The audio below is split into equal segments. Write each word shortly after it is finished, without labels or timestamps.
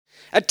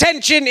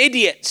Attention,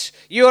 idiots!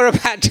 You are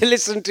about to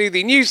listen to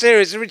the new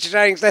series of Richard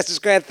Herring's Leicester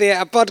Square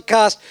Theatre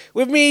podcast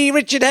with me,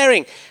 Richard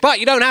Herring. But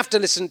you don't have to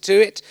listen to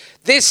it.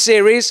 This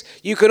series,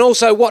 you can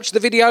also watch the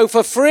video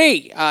for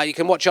free. You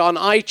can watch it on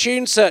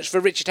iTunes, search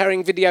for Richard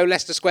Herring Video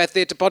Leicester Square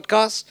Theatre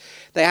podcast.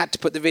 They had to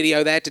put the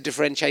video there to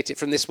differentiate it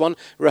from this one.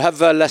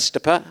 Rehover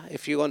Leicester,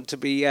 if you want to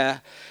be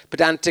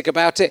pedantic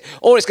about it.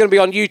 Or it's going to be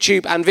on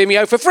YouTube and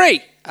Vimeo for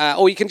free.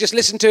 Or you can just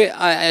listen to it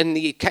in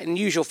the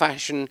usual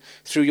fashion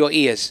through your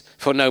ears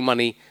for no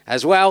money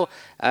as well.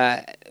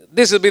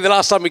 This will be the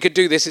last time we could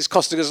do this. It's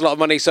costing us a lot of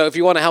money. So if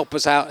you want to help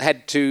us out,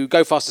 head to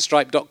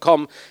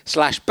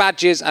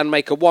gofasterstripe.com/badges and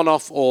make a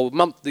one-off or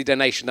monthly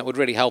donation. That would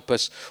really help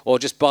us. Or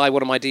just buy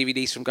one of my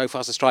DVDs from Go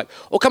Faster Stripe.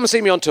 Or come and see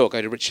me on tour.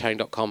 Go to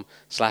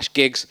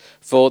richardherring.com/gigs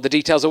for the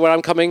details of where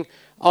I'm coming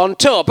on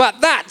tour.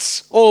 But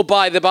that's all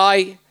by the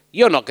by.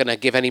 You're not going to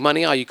give any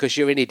money, are you? Because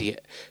you're an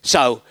idiot.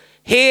 So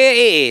here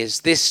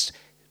is this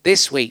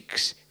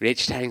week's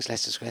Richard Herring's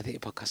Leicester Square Theatre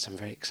podcast. I'm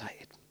very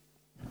excited.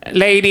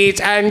 Ladies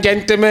and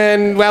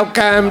gentlemen,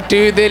 welcome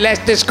to the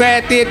Leicester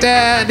Square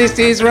Theatre. This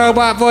is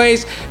Robot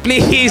Voice.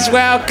 Please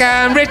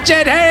welcome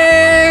Richard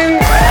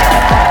Herring.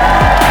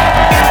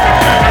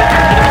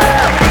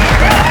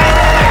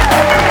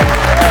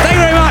 Thank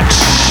you very much.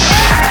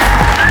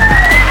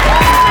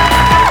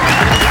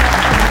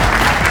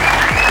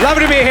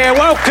 Lovely to be here.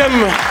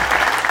 Welcome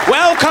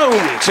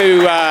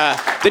to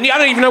the new, I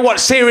don't even know what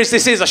series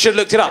this is. I should have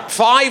looked it up.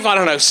 5, I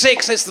don't know,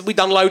 6, we've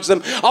done loads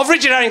of them, of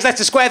Richard Herring's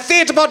Leicester Square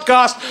Theatre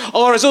podcast,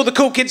 or as all the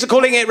cool kids are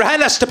calling it,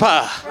 Leicester.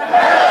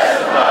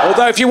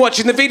 Although if you're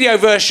watching the video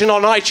version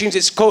on iTunes,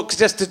 it's called,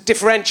 just to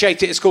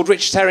differentiate it, it's called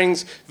Richard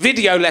Herring's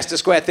Video Leicester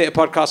Square Theatre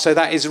podcast, so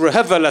that is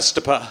Rehover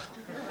Leicester.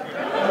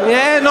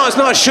 Yeah,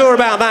 not sure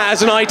about that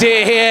as an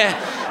idea here.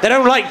 They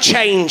don't like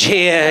change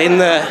here in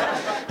the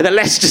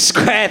Leicester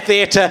Square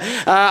Theatre.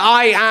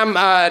 I am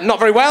not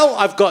very well.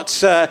 I've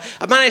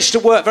managed to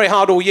work very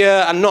hard all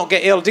year and not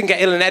get ill. Didn't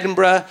get ill in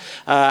Edinburgh,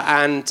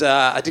 and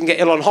I didn't get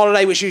ill on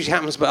holiday, which usually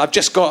happens, but I've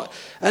just got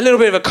a little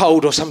bit of a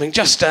cold or something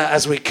just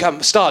as we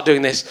start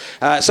doing this.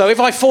 So if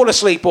I fall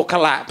asleep or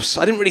collapse,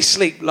 I didn't really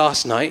sleep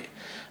last night.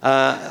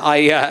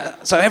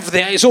 So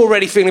everything, it's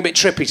already feeling a bit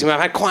trippy to me.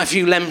 I've had quite a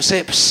few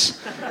Lemsips.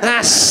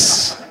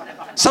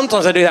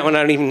 Sometimes I do that when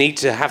I don't even need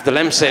to have the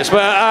Lemsips,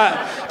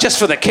 but just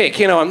for the kick,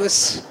 you know what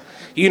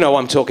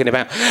I'm talking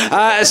about.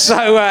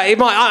 So it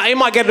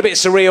might get a bit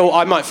surreal.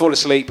 I might fall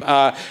asleep.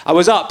 I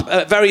was up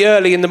very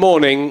early in the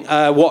morning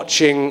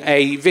watching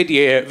a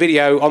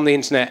video on the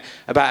internet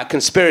about a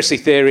conspiracy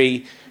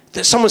theory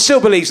that someone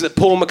still believes that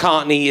Paul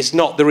McCartney is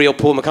not the real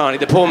Paul McCartney.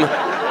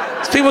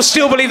 People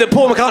still believe that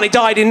Paul McCartney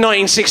died in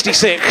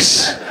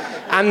 1966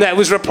 and that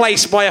was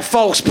replaced by a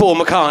false Paul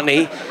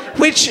McCartney,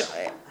 which,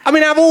 I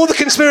mean, out of all the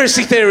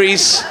conspiracy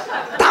theories,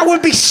 that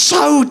would be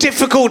so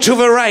difficult to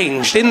have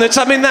arranged.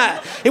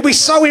 That it'd be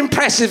so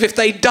impressive if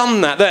they'd done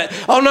that.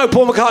 Oh no,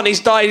 Paul McCartney's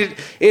died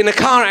in a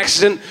car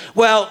accident.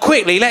 Well,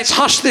 quickly, let's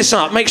hush this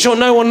up. Make sure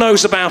no one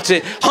knows about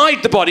it.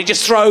 Hide the body.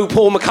 Just throw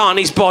Paul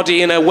McCartney's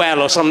body in a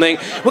well or something.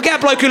 We'll get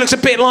a bloke who looks a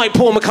bit like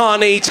Paul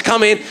McCartney to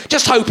come in.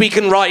 Just hope he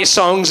can write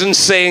songs and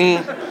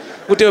sing.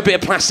 We'll do a bit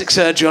of plastic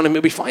surgery on him.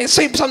 It'll be fine. It's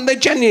something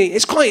genuinely.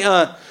 It's quite.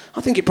 I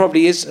think it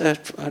probably is a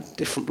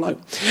different bloke.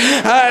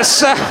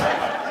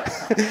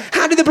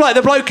 How did the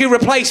bloke who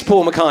replaced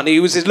Paul McCartney,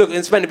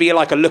 it's meant to be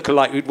like a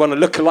lookalike, who'd won a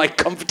lookalike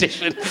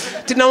competition,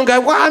 did no one go,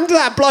 what happened to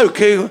that bloke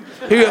who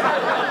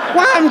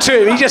what happened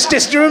to him? He just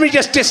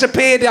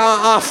disappeared,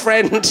 our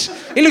friend.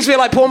 He looks a bit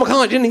like Paul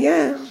McCartney, didn't he?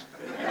 Yeah.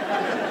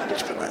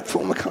 Looks a bit like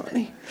Paul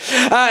McCartney.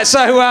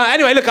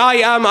 Anyway, look,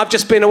 I've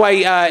just been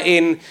away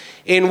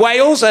in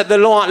Wales at the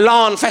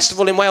Larn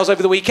Festival in Wales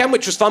over the weekend,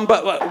 which was fun,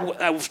 but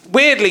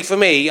weirdly for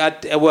me,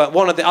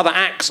 one of the other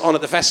acts on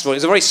at the festival, it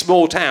was a very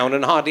small town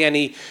and hardly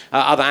any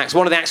other acts.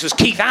 One of the acts was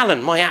Keith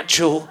Allen, my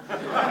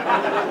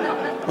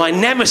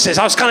nemesis.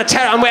 I was kind of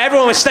terrified.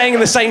 Everyone was staying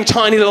in the same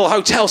tiny little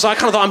hotel, so I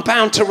kind of thought I'm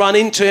bound to run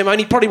into him, and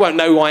he probably won't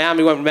know who I am,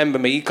 he won't remember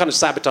me. He kind of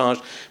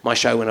sabotaged my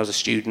show when I was a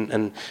student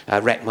and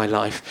wrecked my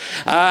life.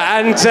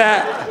 But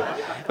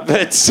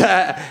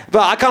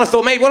I kind of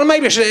thought, maybe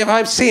I should, if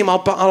I see him,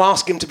 I'll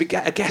ask him to be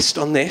a guest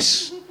on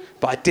this.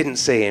 But I didn't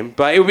see him.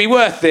 But it would be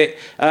worth it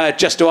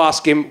just to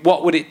ask him,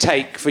 what would it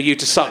take for you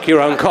to suck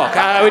your own cock?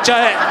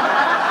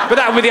 But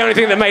that would be the only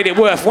thing that made it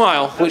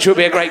worthwhile, which would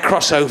be a great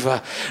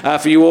crossover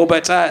for you all.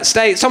 But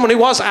someone who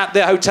was at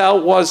the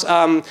hotel was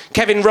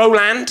Kevin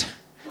Rowland.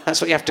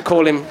 That's what you have to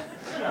call him,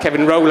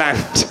 Kevin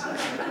Rowland.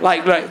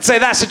 So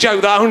that's a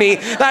joke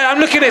I'm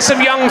looking at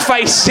some young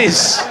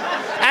faces.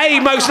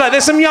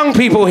 There's some young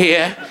people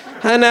here,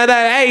 and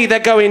they're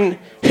going,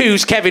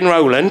 who's Kevin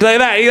Rowland?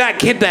 That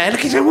kid there.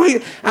 Look at him,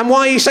 and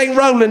why are you saying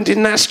Rowland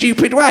in that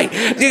stupid way?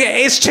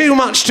 It's too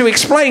much to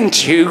explain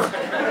to you.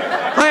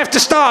 I have to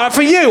start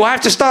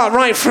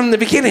right from the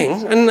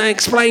beginning and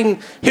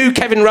explain who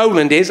Kevin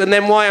Rowland is, and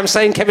then why I'm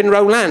saying Kevin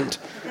Rowland.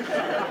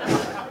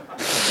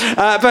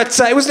 But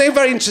it was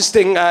very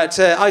interesting.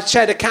 I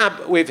shared a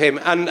cab with him,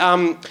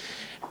 and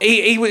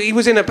he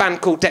was in a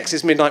band called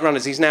Dex's Midnight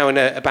Runners. He's now in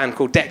a band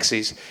called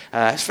Dex's.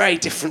 It's very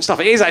different stuff.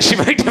 It is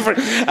actually very different.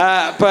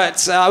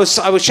 But I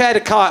was shared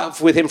a car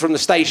with him from the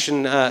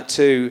station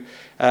to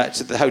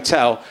the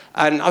hotel,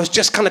 and I was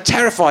just kind of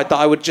terrified that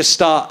I would just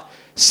start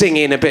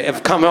singing a bit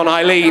of Come On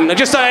Eileen,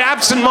 just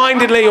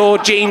absent-mindedly, or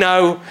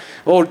Gino,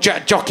 or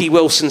Jockey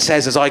Wilson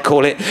Says, as I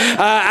call it.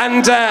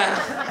 I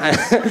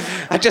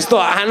just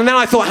thought, and then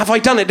I thought, have I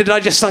done it? Did I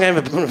just sing?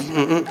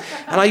 And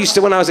I used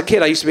to, when I was a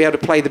kid, I used to be able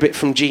to play the bit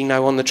from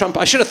Gino on the trumpet.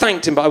 I should have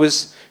thanked him, but I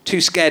was too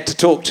scared to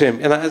talk to him.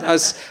 And I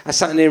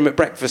sat near him at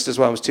breakfast as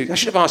well. I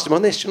should have asked him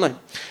on this, shouldn't I?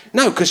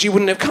 No, because you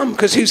wouldn't have come,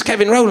 because who's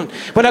Kevin Rowland?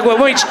 But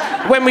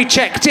when we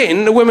checked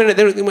in, the woman,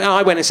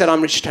 I went and said,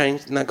 I'm Richard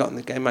Trains, and I got in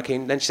the game back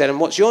in. Then she said, and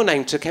what's your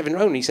name to Kevin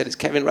Rowland? He said, it's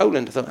Kevin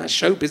Rowland. I thought, that's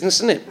show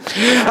business, isn't it?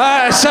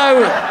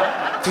 So,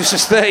 this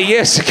was 30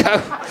 years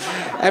ago.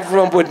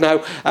 Everyone would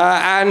know.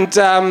 And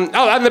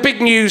the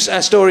big news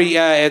story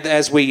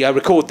as we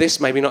record this,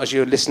 maybe not as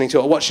you're listening to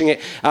it or watching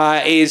it,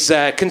 is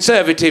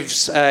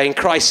Conservatives in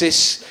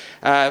crisis.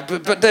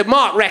 But the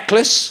Mark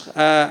Reckless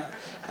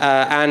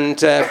and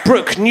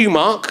Brooke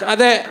Newmark,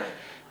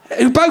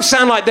 who both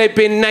sound like they've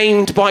been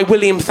named by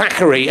William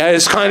Thackeray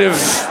as kind of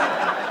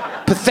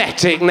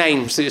pathetic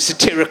names,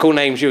 satirical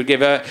names you would give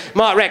her.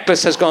 Mark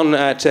Reckless has gone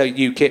to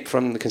UKIP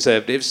from the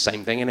Conservatives.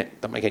 Same thing, innit?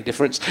 Doesn't make any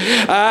difference.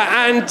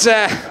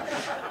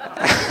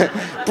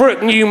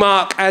 Brooke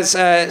Newmark has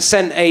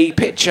sent a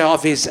picture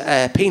of his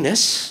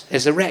penis,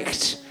 his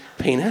erect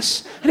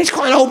penis, and he's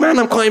quite an old man.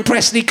 I'm quite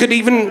impressed that he could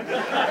even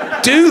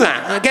do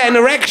that, get an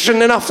erection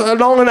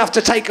long enough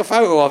to take a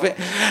photo of it.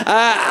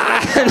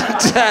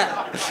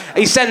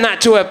 He sent that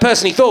to a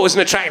person he thought was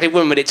an attractive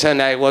woman, but it turned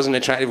out it wasn't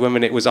an attractive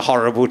woman, it was a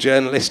horrible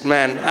journalist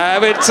man. And I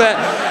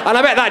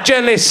bet that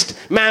journalist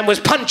man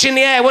was punching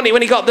the air, wasn't he,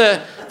 when he got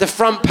the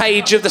front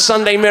page of the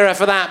Sunday Mirror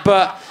for that.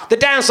 But the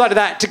downside of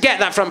that, to get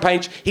that front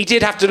page, he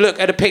did have to look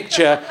at a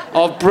picture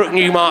of Brooke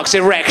Newmark's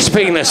erect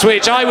penis,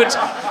 which I would,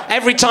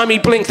 every time he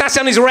blinked, that's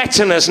on his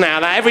retinas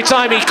now, that every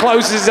time he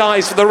closes his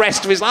eyes for the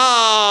rest of his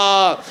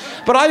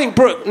But I think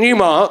Brooke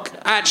Newmark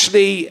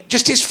actually,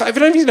 just his, if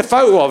you don't see a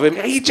photo of him,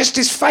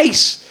 his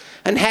face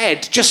and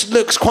head just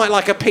looks quite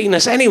like a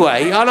penis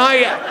anyway. And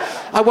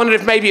I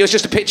wondered if maybe it was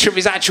just a picture of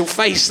his actual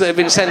face that had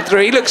been sent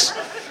through. He looks...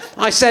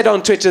 I said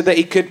on Twitter that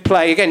he could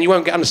play, again, you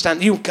won't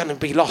understand, you're going to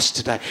be lost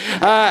today.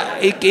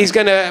 He's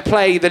going to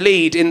play the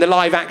lead in the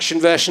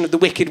live-action version of the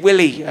Wicked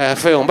Willy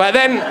film. But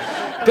then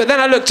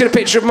I looked at a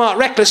picture of Mark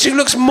Reckless, who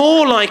looks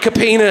more like a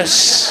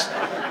penis.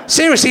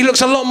 Seriously, he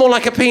looks a lot more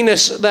like a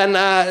penis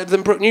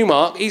than Brooke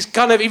Newmark. He's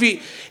kind of, he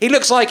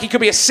looks like he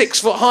could be a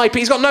 6-foot-high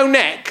penis. He's got no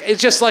neck,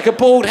 it's just like a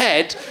bald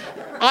head.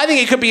 I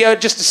think he could be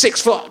just a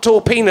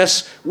 6-foot-tall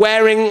penis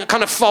wearing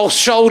kind of false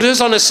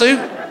shoulders on a suit.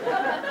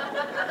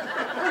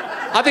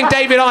 I think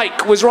David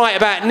Icke was right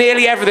about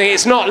nearly everything.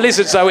 It's not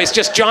lizards, though. It's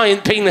just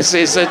giant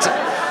penises.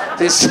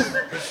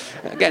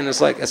 Again, it's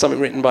like something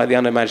written by the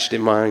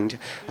unimaginative mind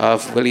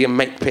of William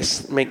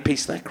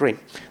Makepeace Thackeray.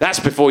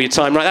 That's before your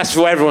time, right? That's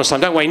before everyone's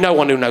time. Don't worry, no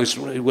one who knows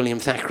who William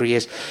Thackeray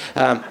is.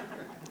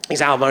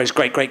 His Alma is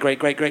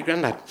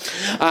great-great-great-great-great-granddad.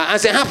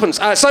 As it happens.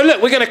 So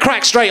look, we're going to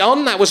crack straight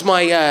on. That was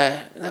my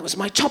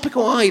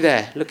topical eye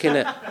there, looking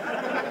at...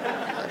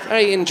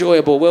 Very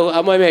enjoyable.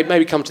 We'll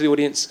maybe come to the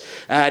audience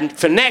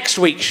for next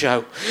week's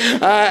show.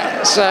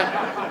 So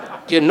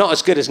you're not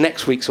as good as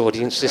next week's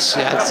audience, just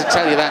to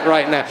tell you that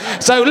right now.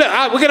 So look,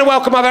 we're going to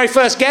welcome our very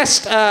first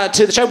guest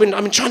to the show. I've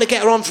been trying to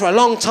get her on for a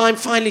long time.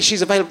 Finally,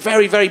 she's available.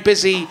 Very, very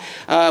busy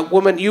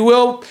woman.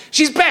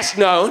 She's best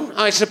known,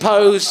 I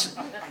suppose,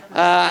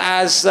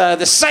 as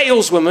the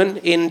saleswoman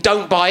in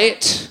Don't Buy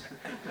It.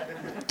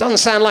 Doesn't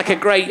sound like a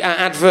great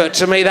advert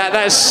to me.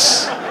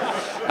 That's.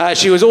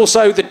 She was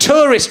also the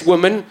tourist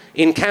woman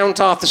in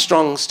Count Arthur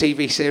Strong's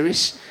TV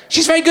series.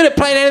 She's very good at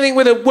playing anything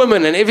with a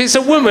woman, and if it's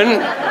a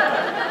woman,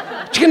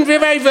 she can be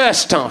very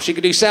versatile. She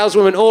could do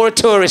saleswoman or a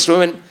tourist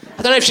woman.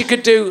 I don't know if she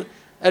could do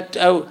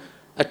a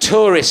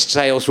tourist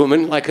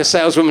saleswoman, like a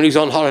saleswoman who's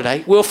on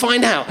holiday. We'll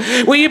find out.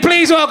 Will you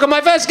please welcome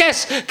my first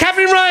guest,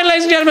 Katherine Ryan,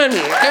 ladies and gentlemen.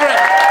 Thank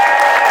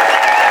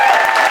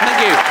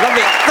you.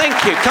 Lovely. Thank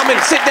you. Come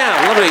in, sit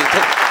down. Lovely.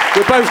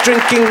 We're both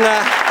drinking...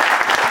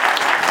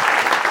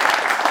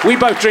 We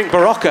both drink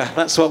Barocca.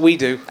 That's what we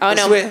do. Oh,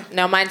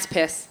 no, mine's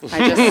piss. Is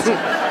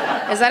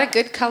that a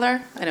good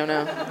colour? I don't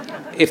know.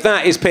 If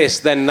that is piss,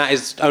 then that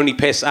is only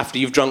piss after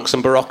you've drunk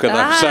some Barocca,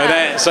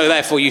 though. So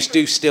therefore, you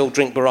do still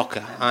drink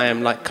Barocca. I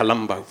am like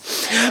Columbo.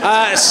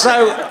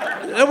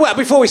 Well,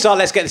 before we start,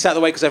 let's get this out of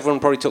the way, because everyone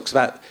probably talks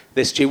about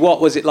this to you.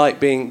 What was it like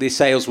being the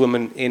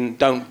saleswoman in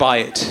Don't Buy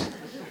It?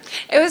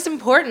 It was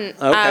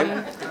important.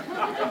 Okay.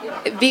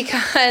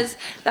 Because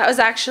that was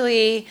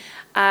actually...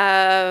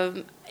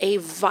 a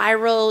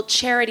viral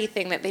charity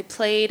thing that they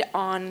played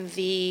on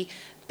the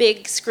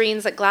big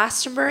screens at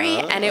Glastonbury,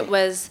 and it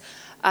was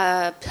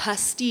a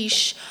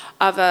pastiche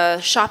of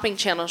a shopping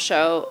channel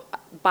show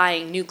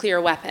buying nuclear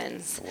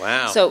weapons.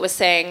 Wow. So it was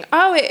saying,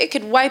 it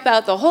could wipe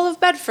out the whole of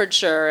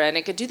Bedfordshire, and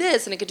it could do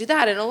this, and it could do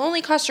that, and it'll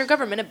only cost your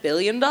government $1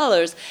 billion.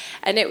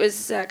 And it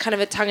was kind of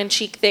a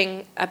tongue-in-cheek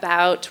thing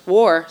about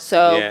war.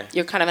 So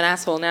you're kind of an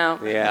asshole now.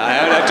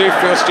 Yeah, I do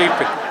feel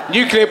stupid.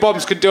 Nuclear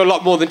bombs could do a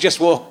lot more than just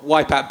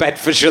wipe out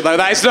Bedfordshire, though.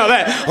 That is not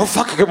there. Oh,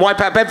 fuck, I can wipe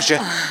out Bedfordshire.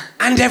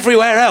 And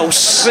everywhere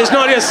else. It's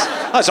not just...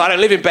 Oh, so I don't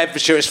live in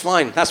Bedfordshire, it's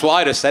fine. That's what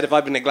I'd have said if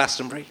I'd been at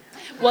Glastonbury.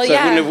 Well, so it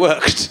wouldn't have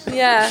worked.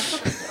 Yeah.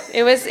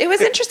 It was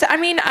interesting. I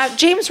mean,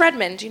 James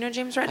Redmond. Do you know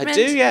James Redmond? I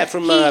do, yeah,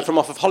 from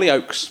off of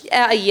Hollyoaks.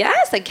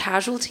 Yes, and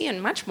Casualty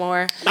and much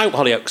more. No,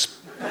 Hollyoaks.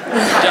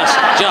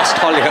 just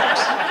Hollyoaks.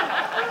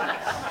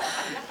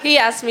 He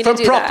asked me to do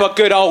that. From proper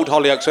good old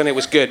Hollyoaks when it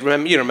was good.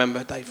 You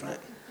remember, Dave, right?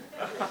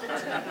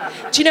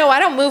 Do you know, I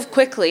don't move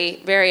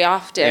quickly very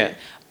often. Yeah.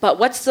 But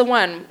what's the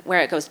one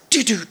where it goes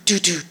do-do,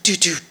 do-do,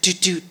 do-do,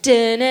 do-do,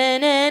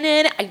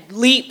 da-na-na-na-na. I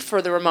leap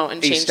for the remote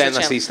and change the channel.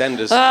 That's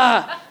EastEnders.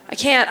 I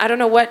can't. I don't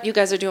know what you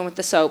guys are doing with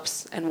the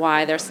soaps and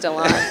why they're still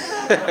on.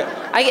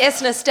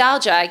 It's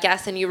nostalgia, I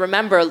guess, and you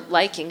remember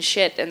liking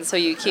shit, and so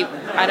you keep,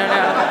 I don't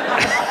know.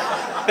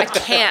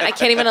 I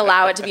can't even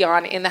allow it to be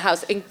on in the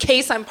house in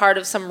case I'm part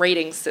of some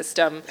rating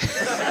system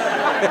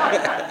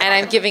and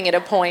I'm giving it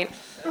a point.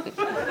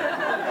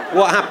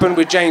 What happened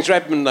with James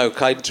Redmond, though?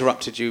 I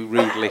interrupted you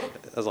rudely,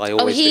 as I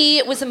always do.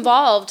 He was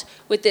involved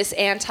with this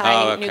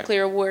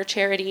anti-nuclear war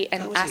charity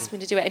and asked me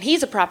to do it. And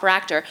he's a proper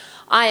actor.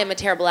 I am a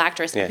terrible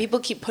actress. Yeah. People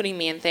keep putting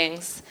me in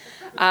things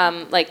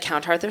like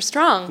Count Arthur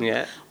Strong,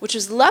 which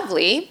was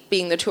lovely,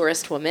 being the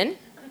tourist woman.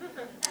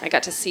 I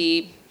got to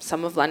see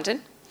some of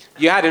London.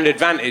 You had an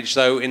advantage,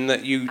 though, in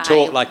that you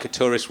talk like a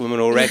tourist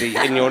woman already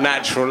in your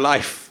natural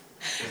life.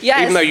 Yes.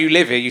 Even though you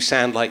live here, you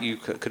sound like you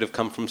could have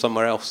come from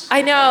somewhere else.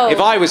 I know.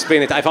 If I was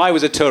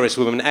a tourist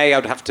woman, I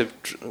would have to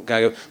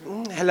go,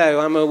 hello,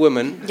 I'm a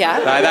woman. Yeah.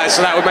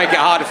 So that would make it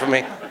harder for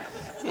me.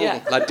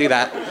 Yeah. I'd do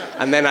that.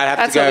 And then I'd have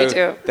That's to go. what we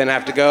do. Then I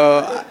have to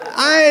go,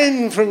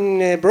 I'm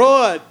from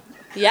abroad.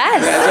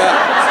 Yes.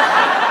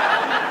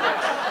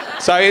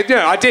 So,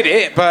 I did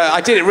it, but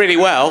I did it really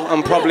well.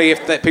 And probably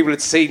if people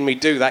had seen me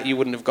do that, you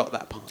wouldn't have got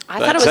that part. I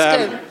thought it was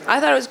good. I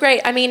thought it was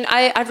great. I mean,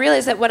 I've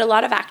realized that what a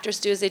lot of actors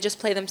do is they just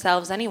play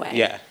themselves anyway.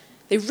 Yeah.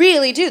 They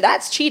really do.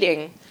 That's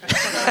cheating.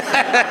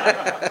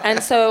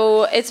 And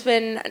so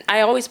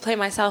I always play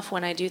myself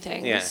when I do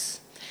things. Yeah.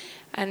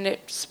 And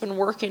it's been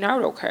working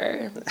out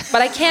okay.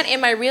 But I can't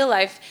in my real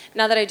life,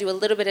 now that I do a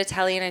little bit of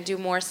telly and I do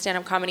more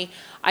stand-up comedy,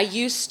 I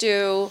used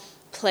to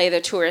play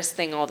the tourist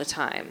thing all the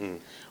time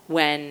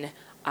when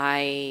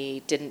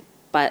I didn't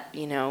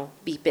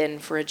beep in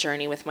for a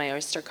journey with my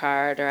Oyster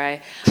card, or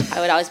I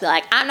would always be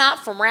like, I'm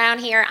not from around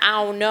here,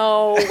 I don't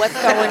know what's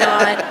going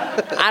on,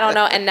 I don't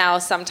know. And now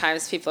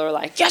sometimes people are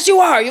like, yes you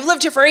are, you've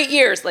lived here for 8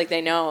 years, like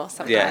they know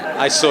sometimes. Yeah,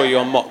 I saw you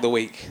on Mock the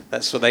Week,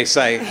 that's what they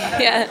say.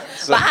 Yeah,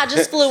 so. But I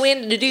just flew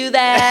in to do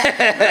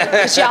that,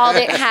 because y'all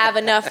didn't have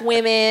enough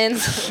women.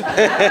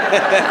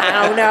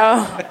 I don't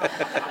know.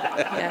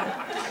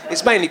 Yeah.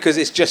 It's mainly because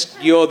it's just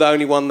you're the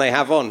only one they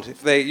have on.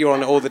 If you're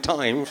on it all the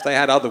time, if they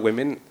had other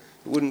women,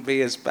 it wouldn't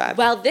be as bad.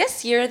 Well,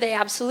 this year they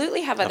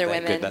absolutely have other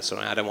women. Good, that's all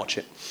right. I don't watch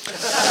it.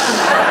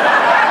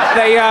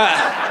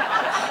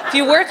 If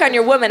you work on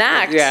your woman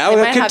act,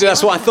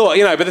 that's what I thought.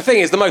 But the thing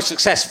is, the most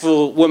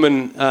successful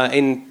woman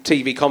in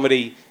TV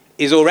comedy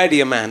is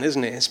already a man,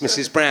 isn't it? It's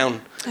Mrs.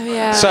 Brown. Oh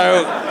yeah.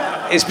 So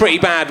it's pretty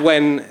bad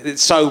when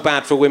it's so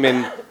bad for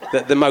women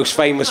that the most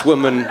famous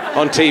woman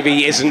on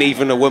TV isn't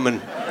even a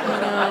woman.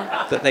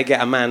 That they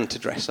get a man to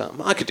dress up.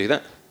 I could do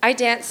that. I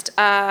danced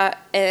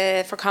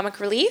for Comic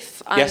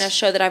Relief on a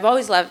show that I've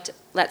always loved,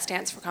 Let's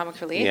Dance for Comic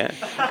Relief. Yeah.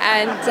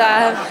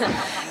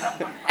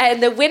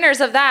 And the winners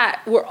of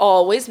that were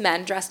always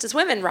men dressed as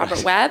women.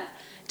 Robert Webb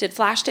did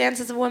Flashdance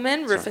as a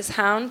woman. Rufus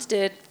Hound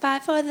did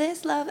Fight for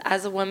This Love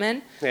as a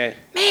woman. Yeah.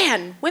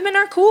 Man, women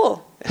are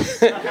cool.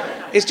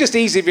 It's just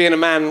easy being a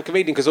man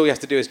comedian because all you have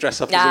to do is dress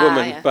up as a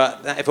woman. Yeah.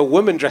 But if a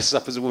woman dresses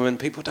up as a woman,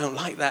 people don't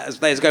like that.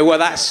 They just go, well,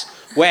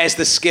 where's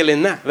the skill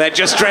in that? They're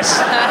just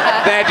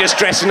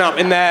dressing up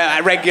in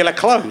their regular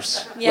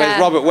clothes. Yeah. Whereas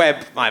Robert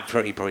Webb,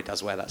 he probably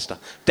does wear that stuff.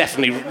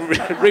 Definitely,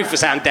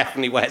 Rufus Hound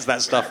definitely wears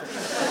that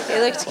stuff. He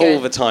looked good.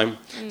 All the time.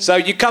 So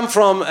you come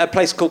from a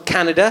place called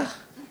Canada.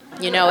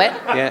 You know it.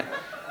 Yeah.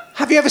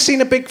 Have you ever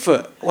seen a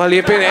Bigfoot while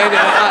you've been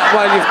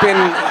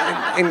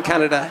in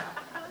Canada?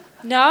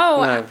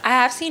 No, I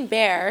have seen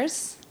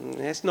bears.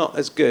 It's not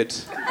as good.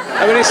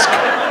 I mean,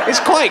 it's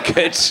quite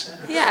good.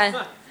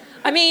 Yeah.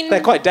 I mean...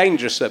 They're quite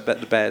dangerous,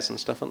 the bears and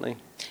stuff, aren't they?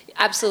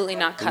 Absolutely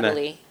not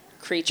cuddly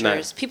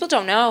creatures. No. People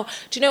don't know.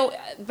 Do you know,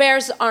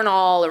 bears aren't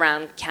all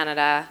around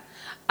Canada.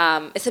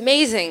 It's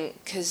amazing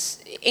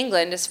because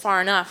England is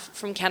far enough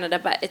from Canada,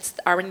 but it's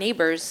our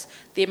neighbors,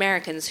 the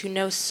Americans, who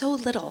know so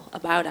little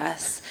about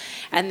us.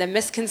 And the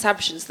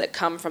misconceptions that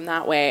come from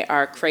that way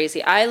are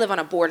crazy. I live on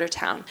a border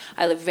town.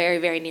 I live very,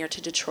 very near to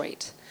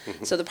Detroit.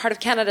 So the part of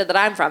Canada that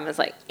I'm from is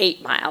like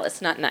 8 Mile.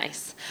 It's not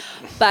nice.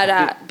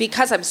 But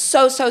because I'm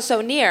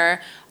so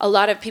near, a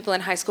lot of people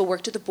in high school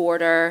worked at the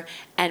border,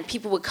 and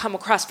people would come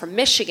across from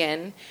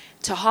Michigan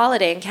to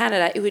holiday in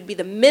Canada, it would be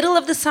the middle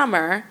of the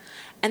summer,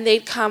 and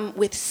they'd come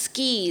with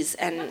skis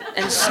and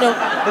snow.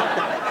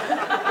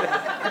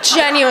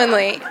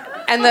 Genuinely.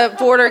 And the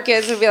border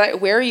kids would be like,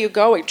 where are you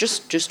going?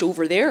 Just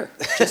over there.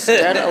 Just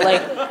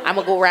like, I'm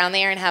going to go around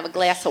there and have a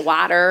glass of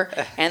water.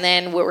 And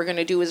then what we're going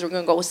to do is we're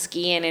going to go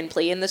skiing and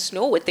play in the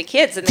snow with the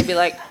kids. And they'd be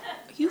like,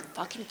 are you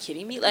fucking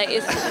kidding me? Like,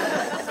 it's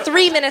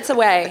 3 minutes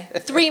away.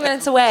 3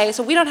 minutes away.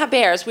 So we don't have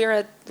bears. We're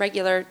a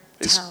regular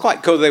It's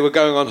quite cool they were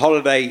going on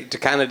holiday to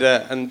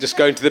Canada and just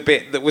going to the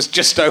bit that was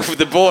just over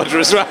the border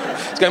as well.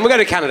 It's going, we're going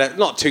to Canada.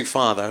 Not too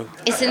far, though.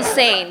 It's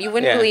insane. You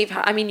wouldn't believe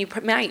how... I mean, you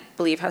might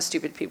believe how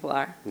stupid people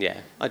are.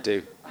 Yeah, I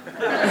do.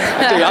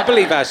 I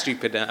believe how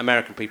stupid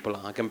American people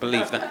are. I can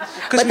believe that.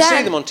 Because we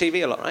see them on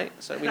TV a lot, right?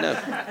 So we know.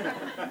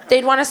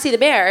 They'd want to see the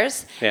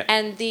bears, yeah.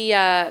 and the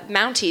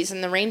Mounties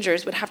and the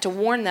Rangers would have to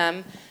warn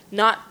them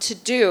not to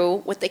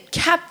do what they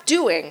kept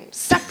doing.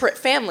 Separate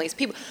families.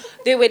 People,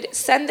 they would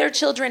send their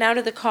children out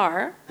of the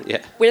car,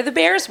 where the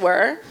bears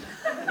were,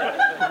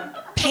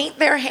 paint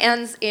their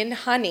hands in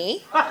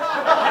honey,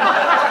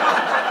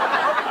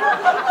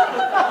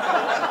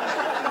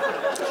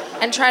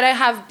 and try to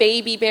have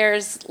baby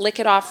bears lick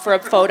it off for a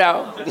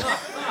photo.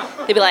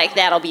 They'd be like,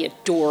 that'll be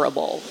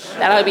adorable.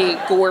 That'll be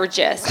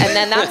gorgeous. And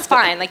then that's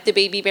fine. Like, the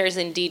baby bears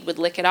indeed would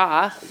lick it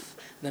off.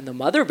 And then the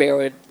mother bear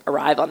would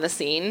arrive on the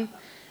scene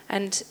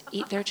and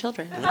eat their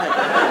children.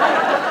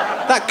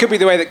 That could be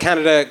the way that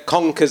Canada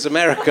conquers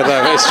America,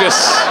 though. It's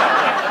just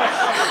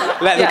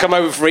let them come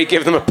over free,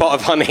 give them a pot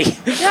of honey.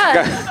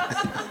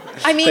 Yeah.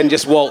 I mean... Then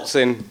just waltz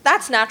in.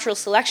 That's natural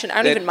selection.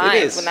 I don't even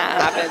mind when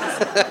that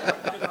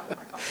happens.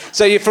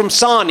 So you're from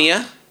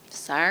Sarnia.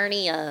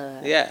 Sarnia.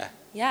 Yeah.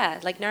 Yeah,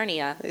 like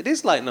Narnia. It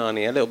is like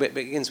Narnia a little bit,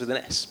 but it begins with an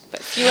S.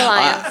 But fewer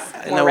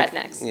lions, more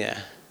rednecks. Yeah.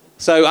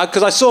 So,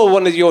 because I saw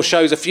one of your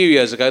shows a few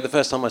years ago, the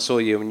first time I saw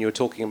you, and you were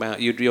talking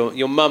about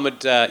your mum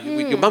had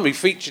your mum who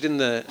featured in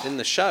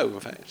the show. In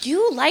fact,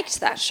 you liked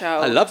that show.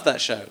 I loved that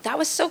show. That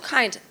was so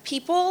kind.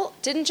 People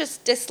didn't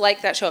just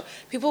dislike that show.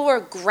 People were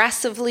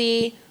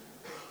aggressively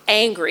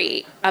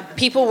angry.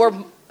 People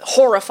were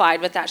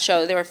horrified with that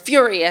show. They were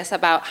furious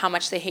about how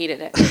much they hated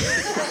it.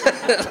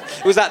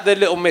 Was that the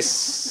little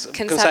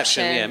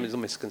misconception? Yeah, little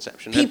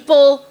misconception.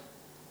 People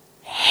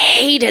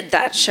hated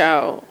that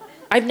show.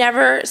 I've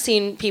never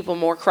seen people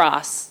more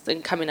cross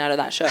than coming out of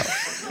that show.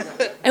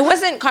 It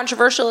wasn't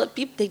controversial.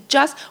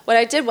 What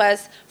I did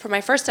was, for my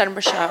first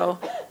Edinburgh show,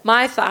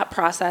 my thought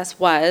process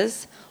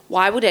was,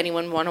 why would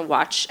anyone want to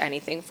watch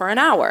anything for an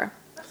hour?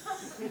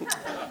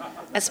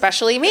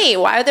 Especially me.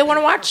 Why would they want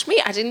to watch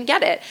me? I didn't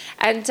get it.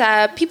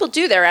 And people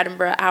do their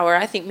Edinburgh hour,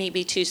 I think,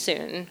 maybe too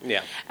soon.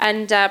 Yeah.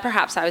 And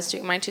perhaps I was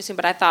doing mine too soon,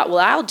 but I thought,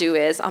 what I'll do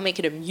is I'll make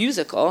it a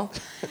musical,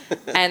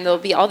 and there'll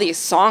be all these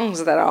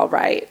songs that I'll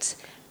write,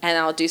 and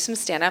I'll do some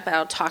stand-up, and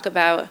I'll talk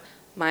about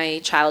my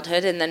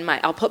childhood, and then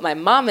I'll put my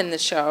mom in the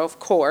show, of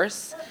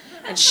course,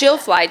 and she'll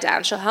fly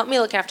down. She'll help me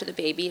look after the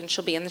baby, and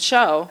she'll be in the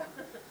show.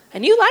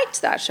 And you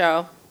liked that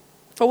show.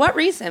 For what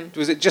reason?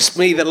 Was it just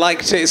me that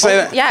liked it?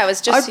 Yeah, it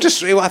was just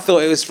I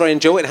thought it was very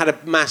enjoyable. It had a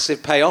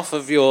massive payoff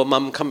of your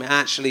mum coming.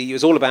 Actually, it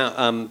was all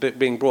about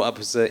being brought up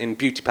as in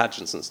beauty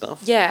pageants and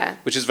stuff. Yeah.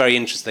 Which is very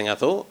interesting, I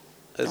thought,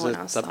 as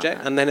a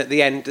subject. And then at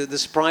the end, the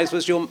surprise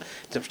was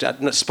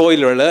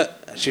spoiler alert,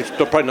 she's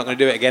probably not going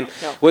to do it again,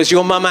 was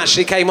your mum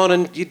actually came on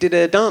and you did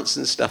a dance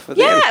and stuff at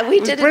the end. Yeah, we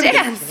did a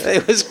dance.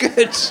 It was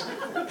good.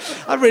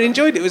 I really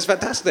enjoyed it. It was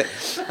fantastic.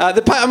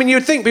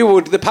 You'd think people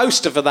would. The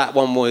poster for that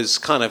one was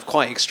kind of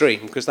quite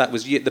extreme because that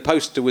was you, the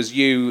poster was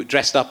you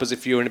dressed up as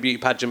if you were in a beauty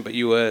pageant, but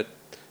you were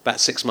about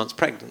 6 months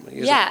pregnant.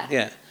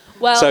 Yeah.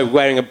 Well, so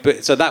wearing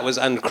that was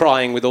and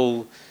crying with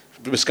all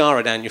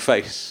mascara down your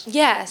face.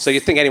 Yes. So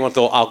you'd think anyone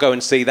thought, I'll go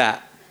and see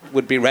that,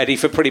 would be ready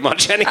for pretty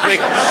much anything.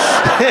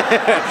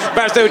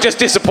 Perhaps they were just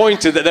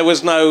disappointed that there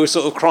was no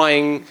sort of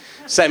crying,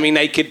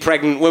 semi-naked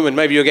pregnant woman.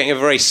 Maybe you're getting a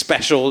very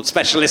specialist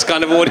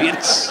kind of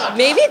audience.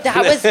 Maybe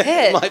that was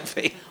it. Might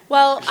be.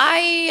 Well,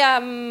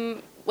 I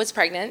was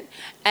pregnant,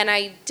 and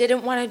I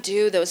didn't want to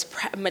do those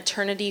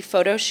maternity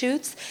photo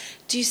shoots.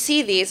 Do you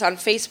see these on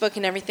Facebook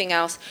and everything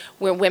else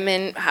where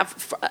women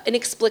have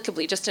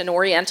inexplicably just an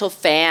oriental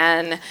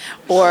fan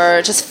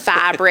or just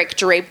fabric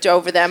draped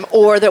over them,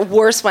 or the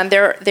worst one,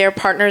 their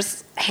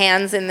partner's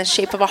hands in the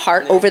shape of a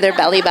heart over their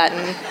belly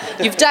button?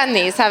 You've done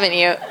these, haven't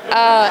you?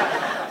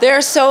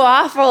 They're so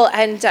awful.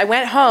 And I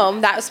went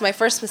home. That was my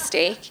first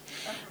mistake.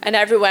 And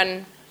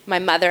everyone, my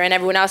mother and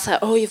everyone else said,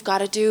 oh, you've got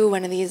to do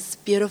one of these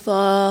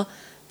beautiful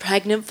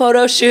pregnant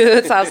photo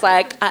shoots. I was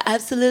like, I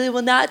absolutely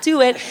will not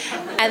do it.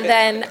 And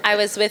then I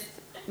was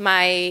with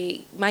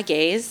my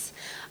gays,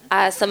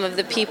 some of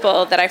the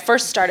people that I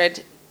first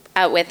started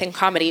out with in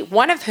comedy,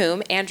 one of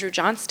whom, Andrew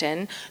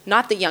Johnston,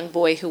 not the young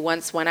boy who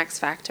once won X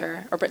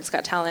Factor or Britain's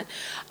Got Talent,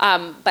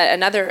 but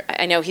another,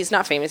 I know he's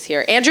not famous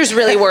here. Andrew's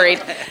really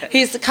worried.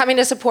 He's coming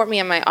to support me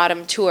on my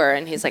autumn tour,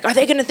 and he's like, are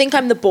they going to think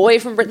I'm the boy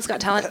from Britain's Got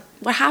Talent?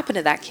 What happened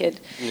to that kid?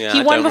 Yeah,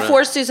 he won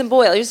before Susan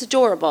Boyle. He was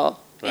adorable.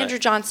 Right. Andrew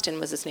Johnston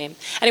was his name.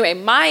 Anyway,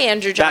 my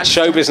Andrew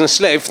Johnston. That show business.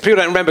 If people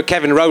don't remember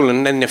Kevin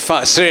Rowland, then you're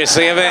fucked.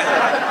 Seriously, a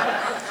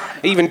bit.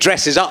 He even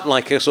dresses up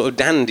like a sort of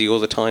dandy all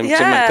the time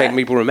to make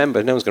people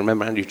remember. No one's going to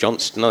remember Andrew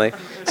Johnston, are they?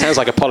 Sounds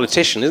like a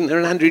politician, isn't there,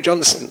 an Andrew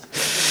Johnston?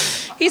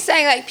 He's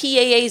saying like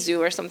PAAZU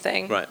or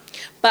something. Right.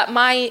 But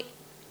my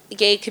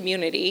gay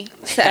community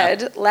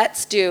said,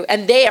 let's do,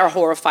 and they are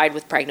horrified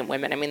with pregnant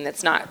women. I mean,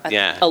 that's not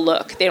a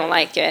look. They don't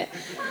like it.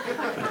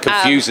 It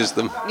confuses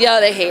them. Yeah,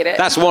 they hate it.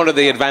 That's one of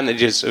the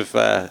advantages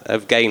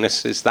of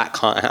gayness, is that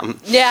can't happen.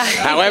 Yeah.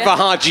 However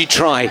hard you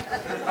try.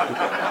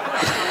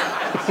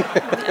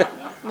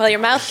 Well, your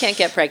mouth can't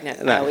get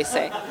pregnant, I always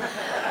say.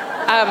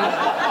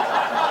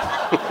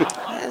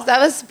 That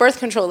was birth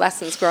control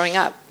lessons growing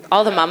up.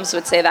 All the mums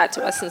would say that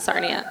to us in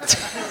Sarnia.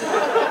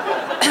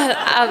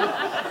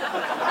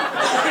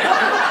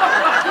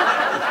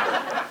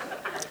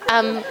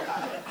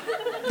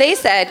 They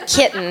said,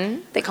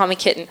 Kitten, they call me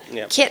Kitten,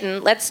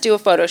 Kitten, let's do a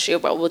photo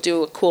shoot, but we'll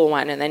do a cool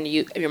one, and then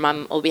your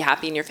mom will be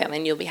happy and your family,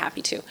 and you'll be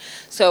happy too.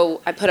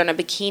 So I put on a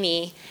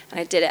bikini, and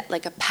I did it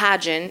like a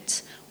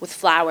pageant with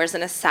flowers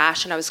and a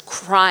sash, and I was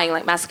crying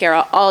like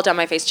mascara all down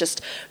my face,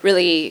 just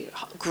really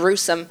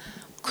gruesome,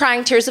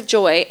 crying tears of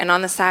joy, and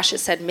on the sash it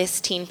said Miss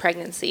Teen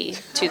Pregnancy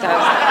 2000. And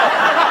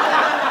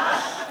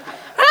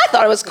I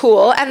thought it was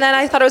cool, and then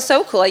I thought it was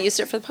so cool I used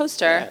it for the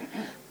poster.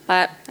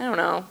 But I don't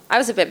know. I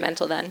was a bit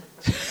mental then.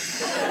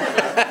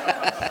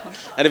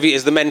 And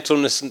has the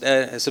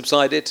mentalness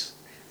subsided?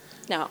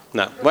 No.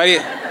 No. Well,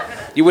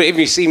 you would, if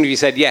you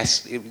said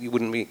yes, you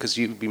wouldn't be, because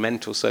you'd be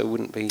mental, so I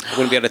wouldn't be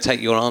able to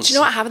take your answer. Do you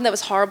know what happened that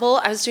was horrible?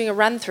 I was doing a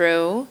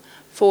run-through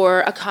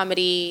for a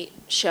comedy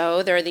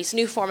show. There are these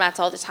new formats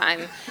all the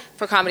time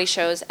for comedy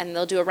shows, and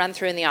they'll do a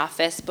run-through in the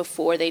office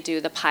before they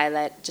do the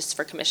pilot, just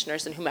for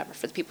commissioners and whomever,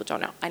 for the people who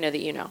don't know. I know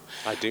that you know.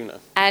 I do know.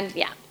 And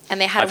and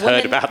they had I've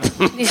heard about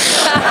them.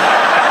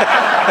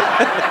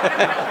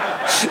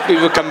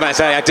 People come back and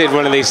say, I did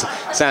one of these.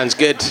 Sounds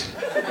good.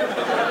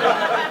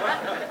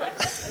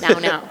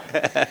 No.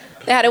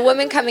 They had a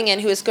woman coming in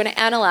who was going to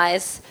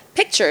analyze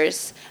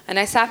pictures, and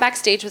I sat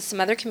backstage with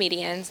some other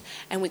comedians,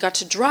 and we got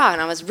to draw,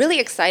 and I was really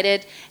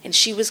excited, and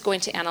she was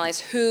going to analyze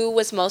who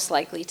was most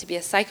likely to be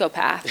a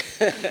psychopath.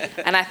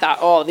 And I thought,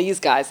 oh, these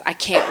guys, I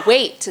can't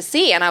wait to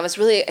see, and I was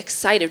really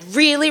excited,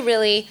 really,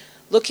 really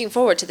looking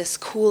forward to this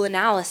cool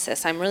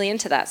analysis. I'm really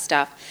into that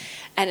stuff.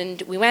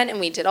 And we went and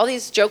we did all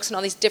these jokes and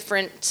all these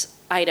different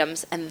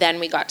items, and then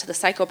we got to the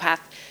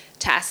psychopath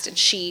test, and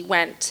she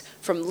went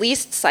from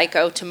least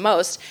psycho to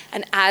most,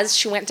 and as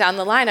she went down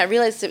the line, I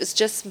realized it was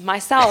just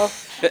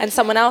myself and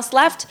someone else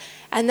left,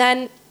 and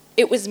then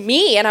it was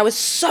me, and I was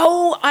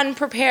so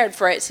unprepared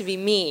for it to be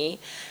me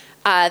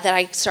that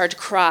I started to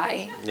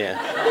cry.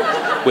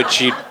 Yeah, which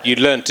you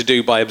learned to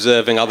do by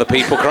observing other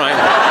people crying.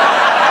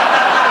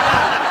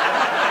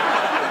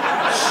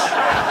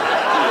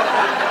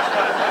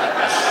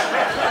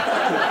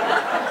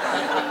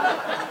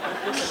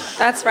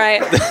 That's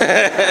right.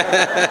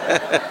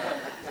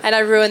 And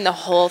I ruined the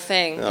whole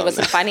thing. It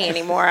wasn't funny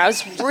anymore. I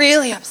was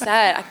really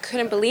upset. I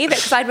couldn't believe it,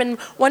 because I'd been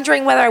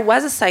wondering whether I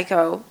was a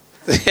psycho.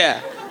 Yeah.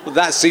 Well,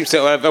 that seems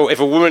to... If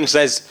a woman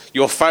says,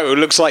 your photo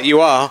looks like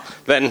you are,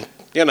 then,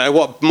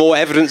 what more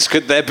evidence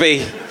could there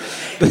be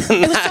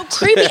than It was so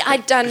creepy. I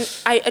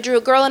drew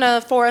a girl in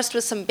a forest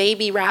with some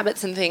baby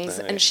rabbits and things,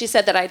 and she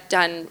said that I'd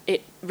done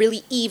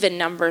really even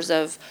numbers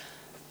of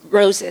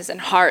roses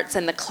and hearts,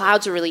 and the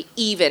clouds were really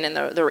even, and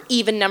there were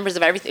even numbers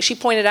of everything. She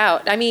pointed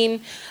out, I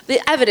mean, the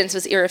evidence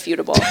was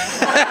irrefutable.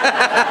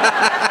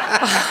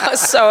 I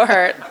was so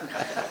hurt.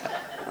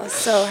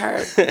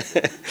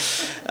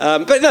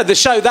 But no,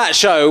 that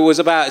show was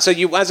about, so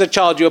you, as a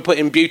child, you were put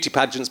in beauty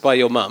pageants by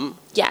your mum.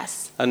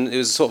 Yes. And it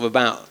was sort of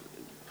about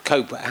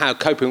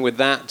coping with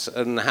that,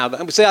 and how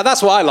that, so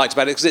that's what I liked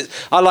about it, because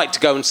I like to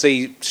go and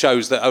see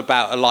shows that are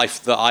about a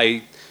life that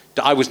I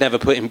was never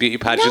put in beauty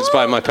pageants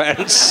by my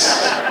parents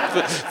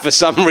for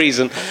some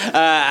reason.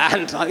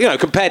 And,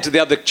 compared to the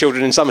other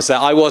children in Somerset,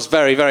 I was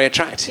very, very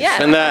attractive.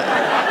 Yeah. And,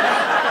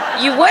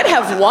 you would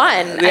have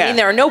won. Yeah. I mean,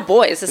 there are no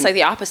boys. It's like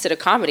the opposite of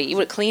comedy. You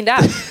would have cleaned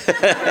up.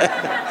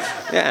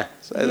 Yeah.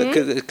 So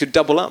it could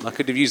double up. I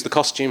could have used the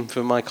costume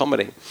for my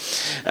comedy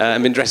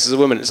and been dressed as a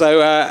woman.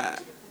 So...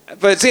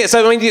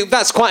 So I mean,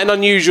 that's quite an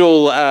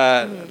unusual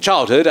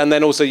childhood, and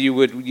then also you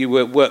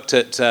worked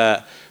at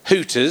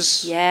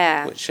Hooters,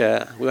 which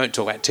we won't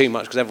talk about too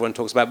much because everyone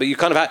talks about. But you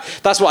kind of had,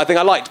 that's what I think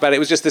I liked about it. It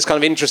was just this kind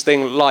of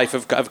interesting life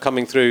of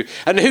coming through.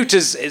 And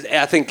Hooters,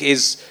 I think,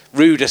 is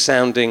ruder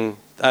sounding.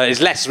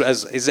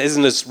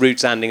 Isn't as rude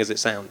sounding as it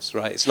sounds,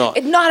 right? It's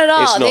not. Not at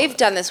all. They've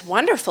done this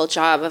wonderful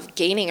job of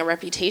gaining a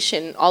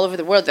reputation all over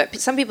the world. That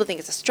some people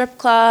think it's a strip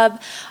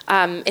club.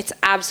 It's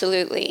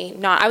absolutely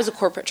not. I was a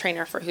corporate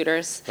trainer for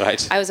Hooters.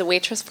 Right. I was a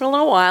waitress for a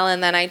little while,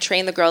 and then I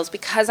trained the girls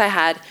because I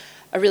had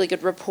a really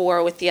good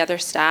rapport with the other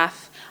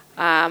staff.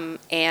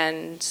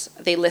 And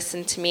they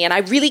listened to me, and I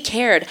really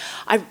cared.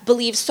 I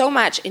believe so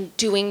much in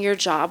doing your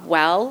job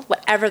well.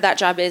 Whatever that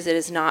job is, it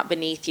is not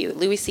beneath you.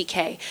 Louis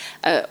C.K.,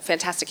 a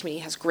fantastic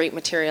comedian, has great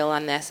material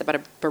on this about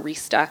a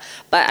barista.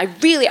 But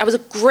I was a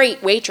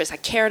great waitress. I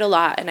cared a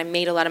lot, and I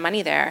made a lot of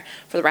money there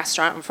for the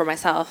restaurant and for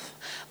myself,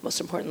 most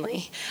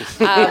importantly.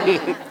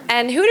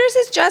 And Hooters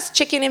is just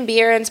chicken and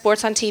beer and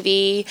sports on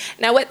TV.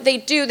 Now, what they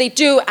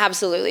do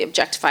absolutely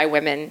objectify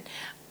women.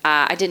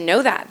 I didn't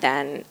know that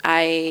then.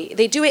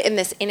 They do it in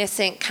this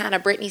innocent kind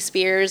of Britney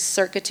Spears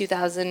circa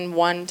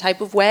 2001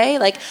 type of way.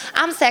 Like,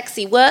 I'm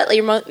sexy, what? Like,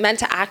 you're meant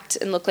to act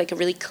and look like a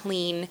really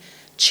clean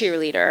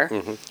cheerleader.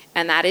 Mm-hmm.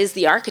 And that is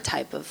the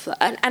archetype of...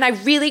 And I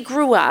really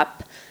grew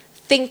up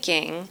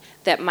thinking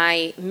that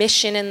my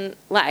mission in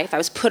life, I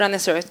was put on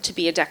this earth to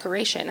be a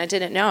decoration. I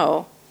didn't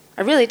know.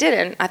 I really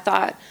didn't. I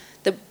thought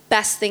the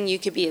best thing you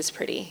could be is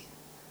pretty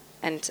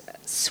and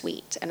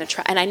sweet and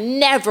and I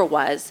never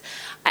was.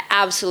 I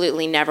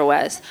absolutely never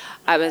was.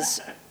 I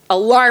was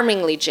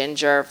alarmingly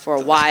ginger for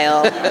a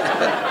while.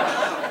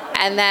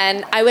 And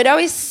then I would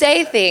always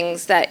say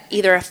things that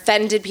either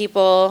offended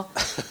people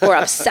or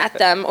upset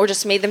them or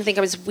just made them think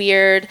I was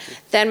weird.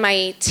 Then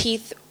my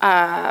teeth,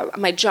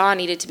 my jaw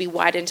needed to be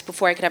widened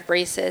before I could have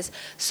braces.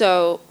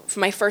 So for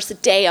my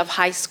first day of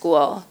high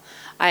school,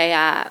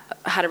 I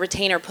had a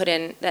retainer put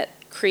in that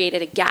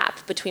created a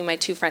gap between my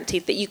two front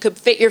teeth that you could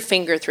fit your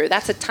finger through.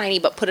 That's a tiny,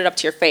 but put it up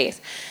to your face.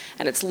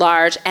 And it's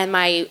large. And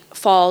my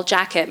fall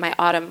jacket, my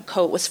autumn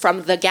coat, was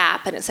from the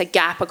Gap, and it's a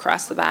gap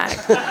across the back.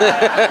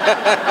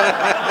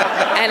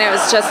 And it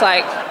was just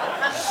like,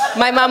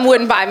 my mom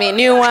wouldn't buy me a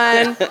new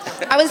one.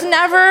 I was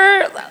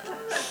never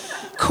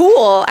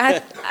cool.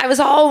 I was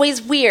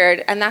always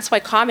weird. And that's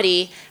why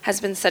comedy has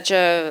been such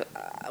a,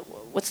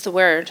 what's the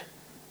word?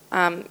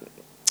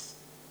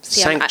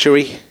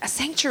 Sanctuary. A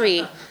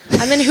sanctuary.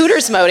 I'm in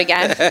Hooters mode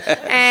again.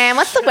 And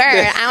what's the word?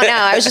 I don't know.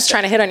 I was just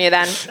trying to hit on you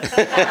then.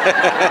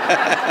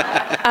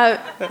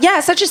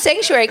 Such a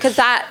sanctuary, because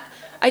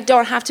I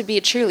don't have to be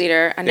a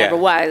cheerleader. I never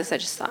was. I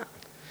just thought.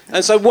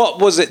 And so what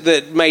was it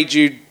that made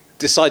you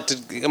decide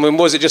to, I mean,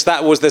 was it just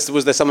that, was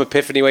there some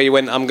epiphany where you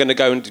went, I'm going to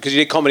go, because you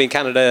did comedy in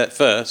Canada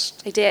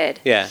first? I did.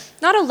 Yeah.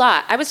 Not a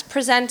lot. I was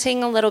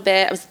presenting a little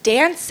bit. I was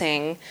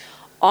dancing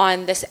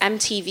on this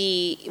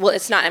MTV, well,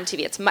 it's not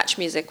MTV, it's Much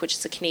Music, which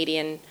is a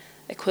Canadian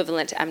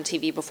equivalent to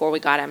MTV before we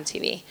got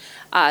MTV.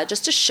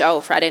 Just a show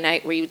Friday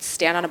night where you would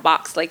stand on a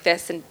box like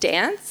this and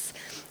dance.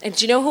 And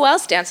do you know who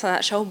else danced on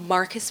that show?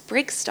 Marcus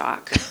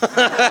Brigstock.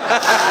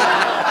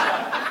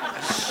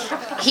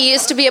 He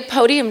used to be a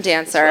podium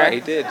dancer. That's right,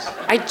 he did.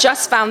 I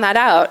just found that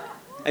out.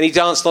 And he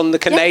danced on the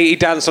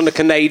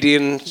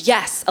Canadian.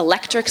 Yes,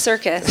 Electric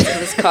Circus it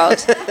was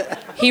called.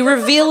 He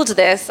revealed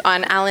this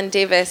on Alan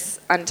Davis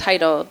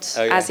Untitled,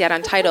 As Yet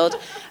Untitled,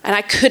 and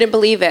I couldn't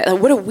believe it.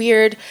 What a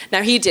weird.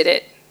 Now he did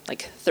it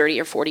like 30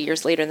 or 40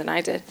 years later than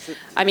I did.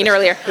 I mean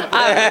earlier.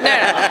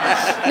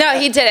 No,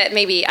 he did it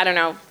maybe, I don't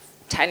know,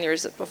 10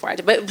 years before I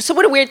did. But so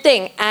what a weird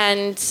thing.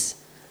 And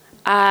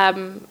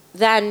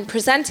then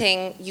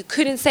presenting, you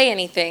couldn't say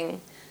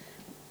anything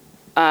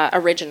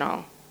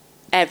original.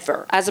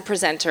 Ever. As a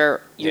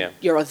presenter,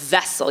 you're a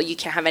vessel. You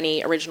can't have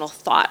any original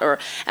thought.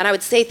 And I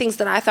would say things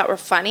that I thought were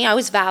funny. I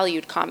always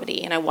valued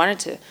comedy, and I wanted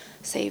to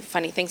say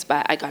funny things,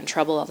 but I got in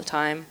trouble all the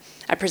time.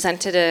 I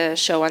presented a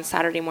show on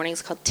Saturday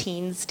mornings called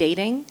Teens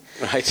Dating.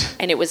 Right.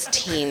 And it was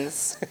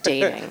teens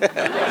dating.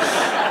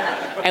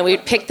 And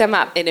we'd pick them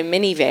up in a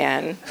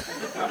minivan.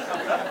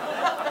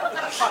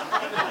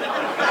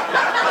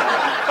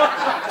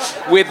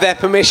 With their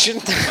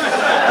permission?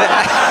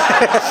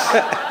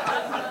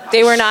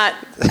 They were not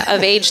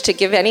of age to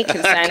give any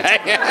consent.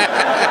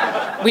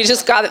 Okay. We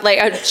just got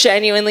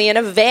genuinely in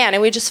a van,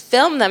 and we just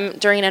filmed them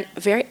during a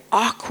very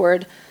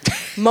awkward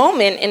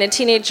moment in a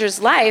teenager's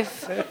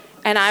life.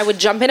 And I would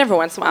jump in every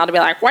once in a while to be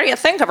like, what do you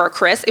think of her,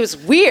 Chris? It was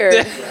weird.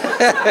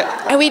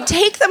 And we'd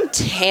take them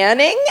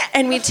tanning,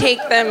 and we'd take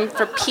them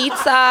for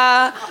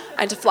pizza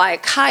and to fly a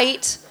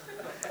kite.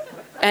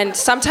 And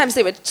sometimes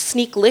they would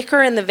sneak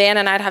liquor in the van,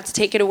 and I'd have to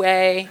take it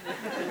away.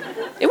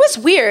 It was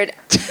weird.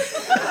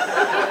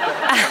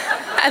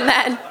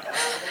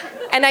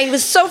 And I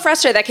was so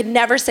frustrated I could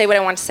never say what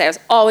I wanted to say. I was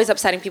always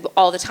upsetting people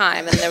all the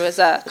time. And there was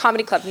a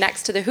comedy club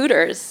next to the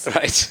Hooters.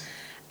 Right.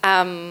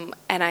 And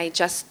I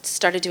just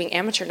started doing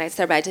amateur nights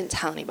there, but I didn't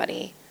tell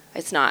anybody.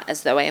 It's not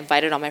as though I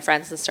invited all my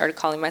friends and started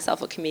calling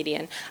myself a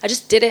comedian. I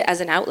just did it as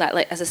an outlet,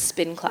 like as a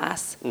spin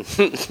class.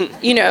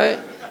 You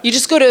know, you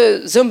just go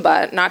to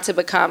Zumba, not to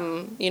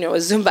become, a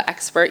Zumba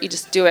expert. You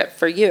just do it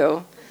for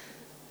you.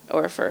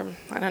 Or for,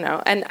 I don't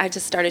know. And I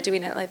just started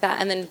doing it like that.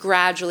 And then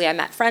gradually I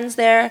met friends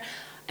there.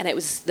 And it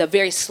was the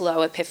very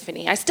slow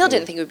epiphany. I still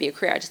didn't think it would be a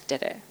career. I just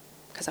did it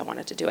because I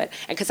wanted to do it.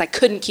 And because I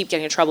couldn't keep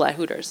getting in trouble at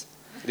Hooters.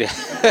 Yeah.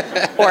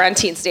 Or on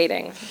Teens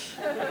Dating.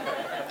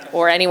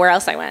 Or anywhere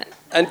else I went.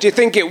 And do you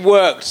think it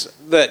worked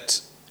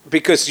that,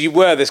 because you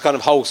were this kind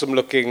of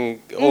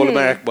wholesome-looking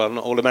all-American, well,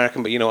 not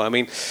all-American, but you know what I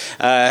mean,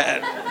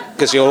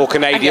 because you're all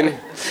Canadian.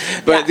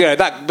 But,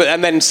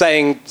 and then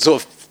saying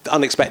sort of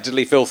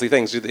unexpectedly filthy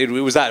things.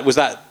 Was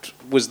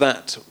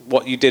that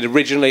what you did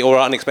originally, or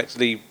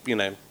unexpectedly,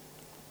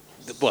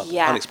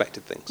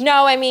 unexpected things?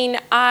 No, I mean,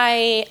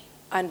 I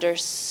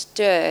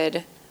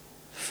understood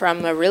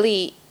from a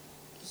really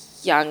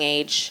young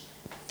age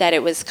that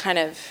it was kind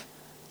of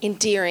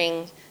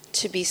endearing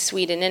to be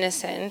sweet and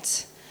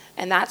innocent.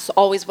 And that's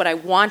always what I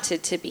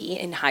wanted to be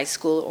in high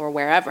school or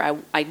wherever.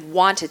 I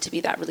wanted to be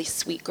that really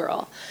sweet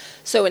girl.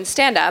 So in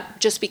stand-up,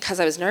 just because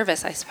I was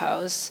nervous, I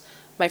suppose,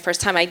 my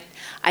first time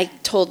I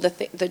told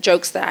the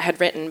jokes that I had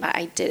written, but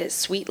I did it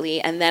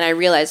sweetly. And then I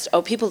realized,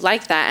 people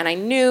like that. And I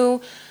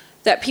knew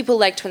that people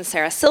liked when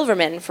Sarah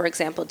Silverman, for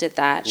example, did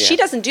that. Yeah. She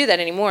doesn't do that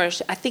anymore.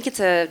 I think it's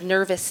a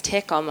nervous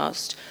tick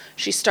almost.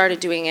 She started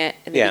doing it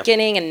in the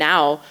beginning, and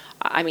now,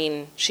 I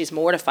mean, she's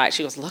mortified.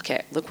 She goes, look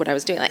what I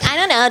was doing. Like, I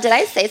don't know, did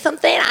I say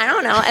something? I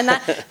don't know. And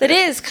that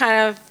is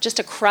kind of just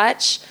a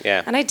crutch.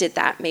 Yeah. And I did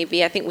that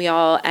maybe. I think we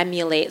all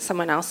emulate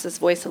someone else's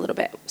voice a little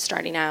bit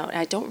starting out. And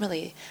I don't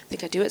really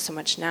think I do it so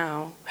much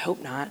now. I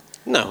hope not.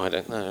 No, I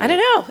don't know. I don't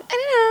know.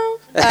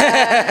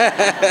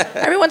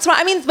 Every once in a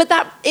while. I mean, but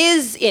that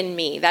is in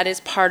me. That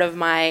is part of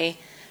my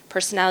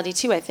personality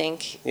too, I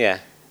think. Yeah.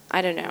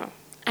 I don't know.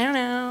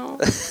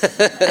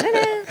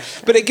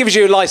 But it gives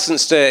you a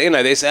license to,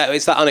 it's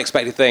that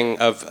unexpected thing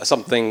of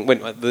something,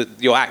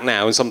 your act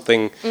now is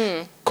something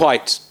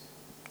quite,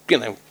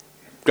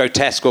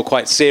 grotesque or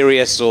quite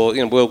serious, or,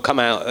 will come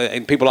out,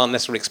 and people aren't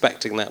necessarily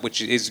expecting that,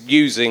 which is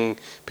using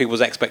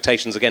people's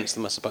expectations against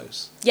them, I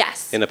suppose.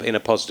 Yes. In a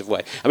positive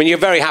way. I mean, you're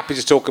very happy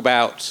to talk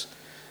about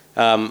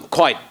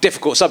quite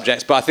difficult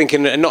subjects, but I think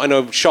not in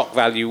a shock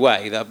value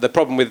way. The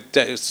problem with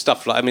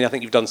stuff like, I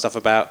think you've done stuff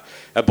about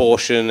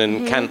abortion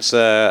and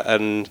cancer,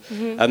 and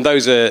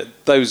those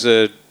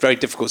are very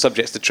difficult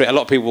subjects to treat. A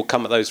lot of people will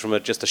come at those from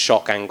just a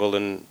shock angle,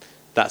 and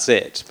that's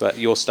it. But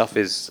your stuff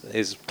is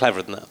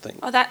cleverer than that, I think.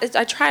 Oh,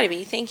 I try to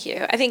be. Thank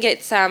you. I think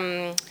it's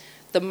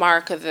the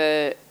mark of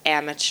an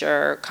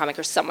amateur comic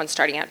or someone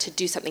starting out to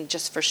do something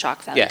just for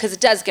shock value, because it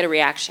does get a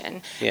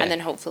reaction, and then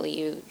hopefully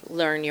you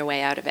learn your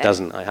way out of it.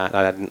 Doesn't.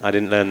 I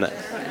didn't learn that.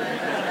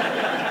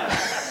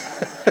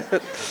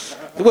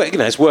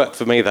 It's worked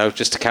for me though,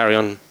 just to carry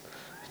on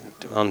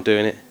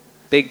doing it.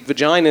 Big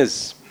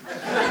vaginas.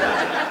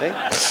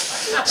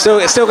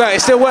 It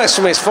still works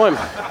for me. It's fine.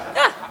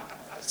 Yeah.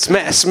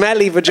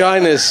 Smelly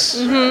vaginas.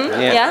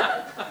 Mm-hmm. Yeah.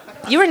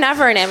 You were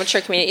never an amateur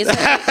comedian.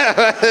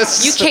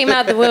 You came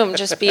out the womb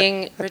just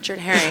being Richard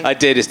Herring. I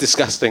did. It's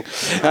disgusting,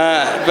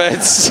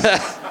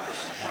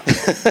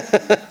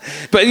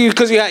 but you've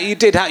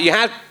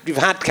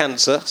had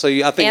cancer, so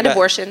I think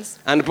abortions.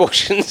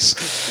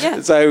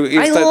 Yeah. So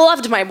I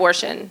loved my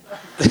abortion.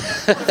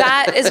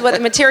 That is what the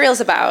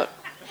material's about,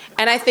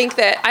 and I think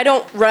that I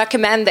don't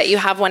recommend that you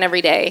have one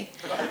every day.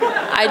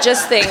 I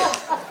just think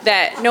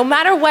that no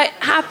matter what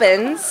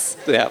happens,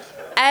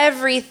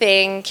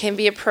 everything can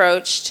be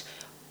approached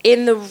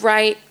in the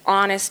right,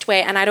 honest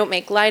way. And I don't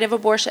make light of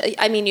abortion.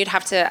 I mean,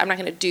 I'm not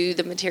going to do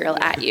the material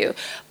at you,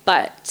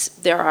 but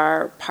there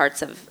are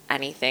parts of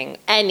anything,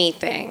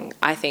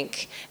 I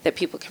think, that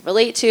people can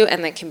relate to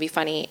and that can be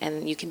funny,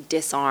 and you can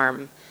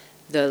disarm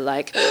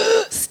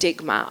the,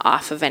 stigma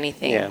off of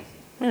anything. Yeah.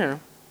 I don't know.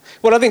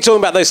 Well, I think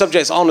talking about those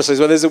subjects honestly,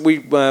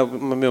 my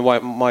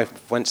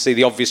wife went to see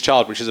The Obvious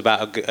Child, which is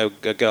about a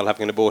girl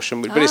having an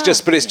abortion, but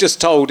it's just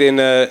told in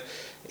an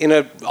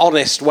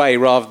honest way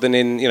rather than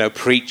in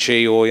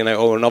preachy or and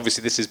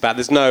obviously this is bad.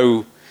 There's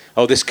no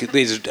this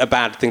is a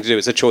bad thing to do.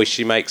 It's a choice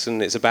she makes,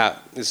 and it's a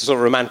sort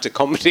of romantic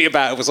comedy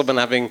about someone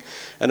having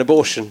an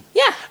abortion.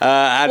 Yeah.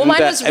 And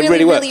mine was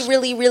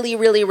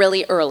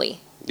really early.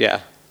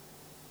 Yeah.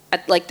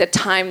 At the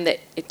time that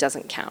it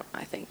doesn't count,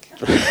 I think.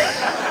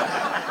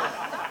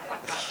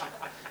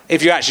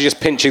 If you're actually just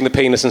pinching the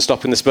penis and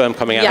stopping the sperm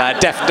coming out, that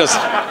definitely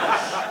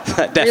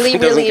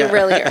doesn't count.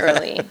 Really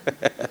early.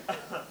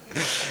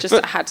 Just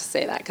I had to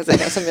say that because I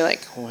know somebody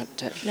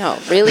no,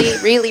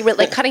 really,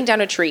 like cutting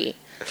down a tree.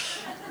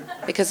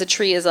 Because a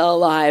tree is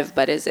alive,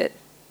 but is it?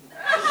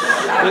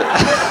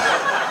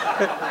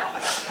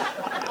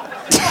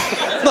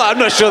 No, I'm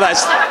not sure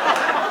that's...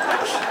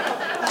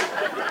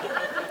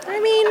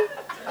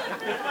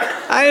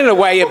 in a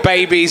way, a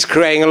baby's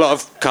creating a lot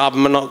of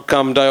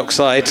carbon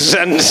dioxide,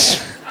 and...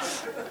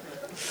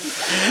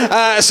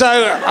 it's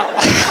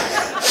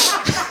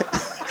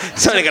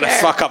only going to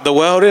fuck up the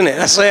world, isn't it?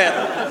 That's it.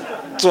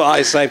 That's what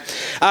I say.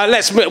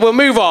 We'll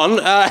move on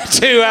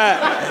to...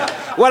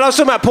 Well, I was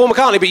talking about Paul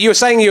McCartney, but you were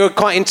saying you were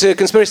quite into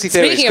conspiracy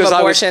theories. Speaking of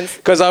abortions.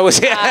 Because I was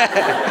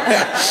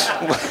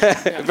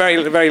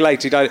very, very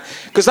late.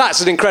 Because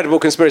that's an incredible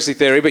conspiracy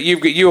theory, but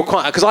you were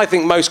quite... Because I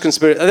think most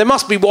conspiracy... There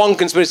must be one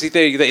conspiracy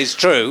theory that is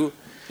true.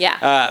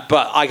 Yeah.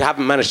 But I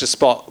haven't managed to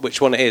spot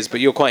which one it is, but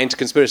you're quite into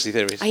conspiracy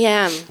theories. I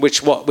am.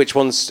 Which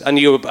ones... And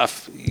you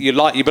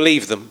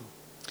believe them?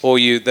 Or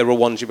they're all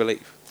ones you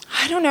believe?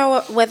 I don't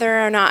know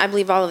whether or not I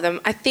believe all of them.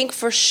 I think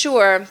for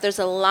sure there's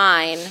a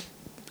line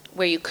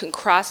where you can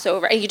cross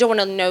over, and you don't want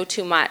to know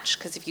too much,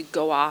 because if you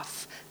go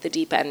off the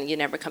deep end, you're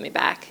never coming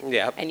back.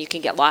 Yeah. And you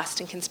can get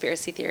lost in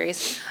conspiracy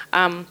theories.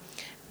 One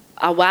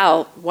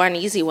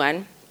easy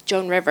one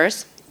Joan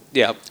Rivers,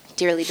 Yeah.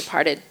 dearly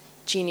departed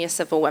genius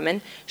of a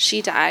woman,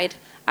 she died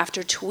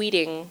after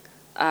tweeting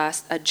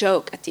a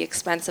joke at the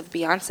expense of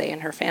Beyonce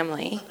and her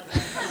family.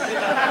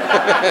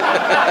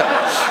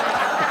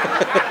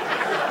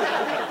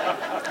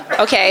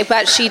 Okay,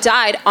 but she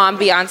died on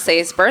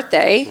Beyonce's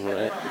birthday.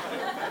 Right.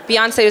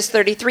 Beyonce was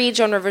 33.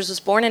 Joan Rivers was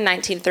born in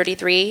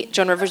 1933.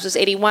 Joan Rivers was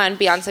 81.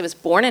 Beyonce was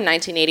born in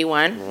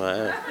 1981.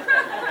 Wow.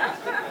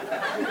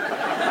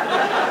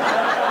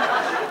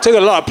 Took a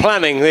lot of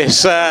planning,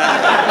 this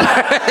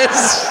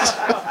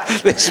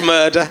this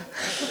murder.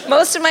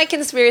 Most of my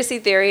conspiracy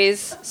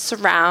theories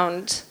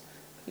surround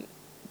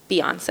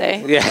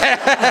Beyonce. Yeah.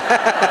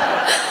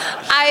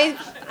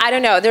 I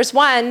don't know. There's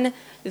one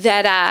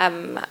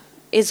that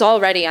is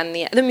already on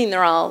the. I mean,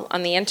 they're all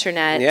on the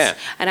internet. Yeah.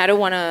 And I don't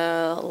want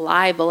to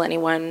libel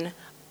anyone.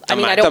 I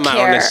don't Doesn't matter on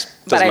care. this.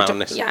 But Doesn't I matter on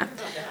don't. this. Yeah.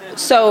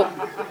 So.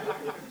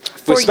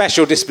 With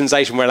special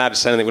dispensation, we're allowed to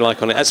say anything we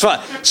like on it. That's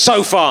far.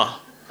 So far.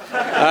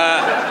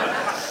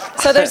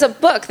 So there's a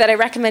book that I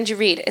recommend you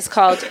read. It's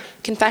called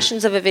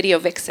Confessions of a Video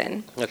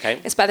Vixen. Okay.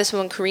 It's by this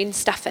woman, Corinne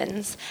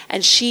Steffens.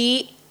 And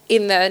she,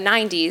 in the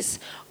 90s,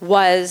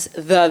 was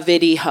the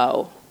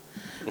video.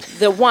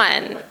 The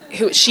one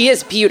who, she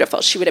is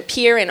beautiful. She would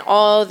appear in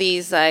all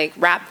these like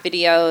rap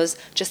videos,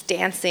 just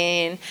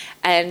dancing.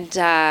 And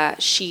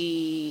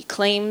she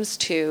claims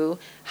to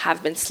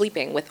have been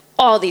sleeping with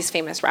all these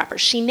famous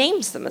rappers. She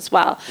names them as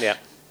well. Yeah.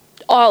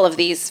 All of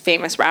these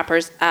famous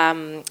rappers,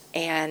 and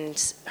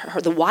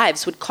the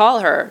wives would call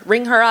her,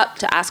 ring her up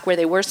to ask where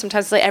they were.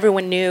 Sometimes like,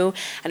 everyone knew,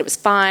 and it was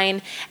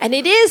fine. And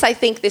it is, I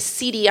think, this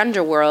seedy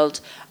underworld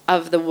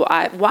of the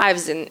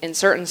wives in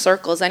certain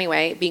circles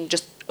anyway, being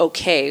just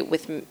okay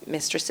with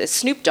mistresses.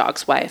 Snoop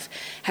Dogg's wife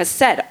has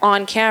said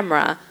on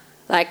camera,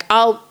 like,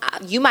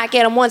 you might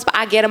get him once, but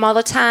I get him all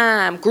the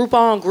time.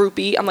 Groupon,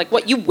 groupie. I'm like,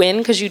 what, you win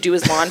because you do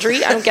his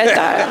laundry? I don't get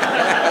that.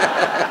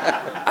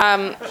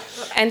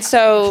 And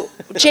so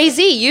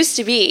Jay-Z used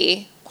to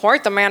be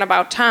quite the man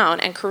about town,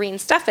 and Corinne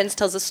Steffens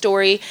tells a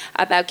story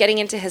about getting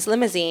into his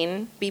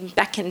limousine, being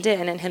beckoned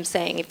in, and him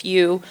saying, if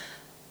you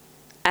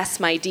S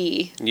my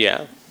D.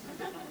 Yeah.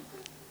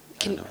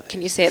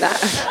 Can you say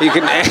that? You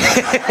can.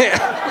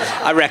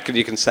 I reckon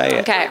you can say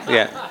it. Okay.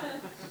 Yeah.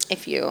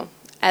 If you,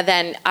 and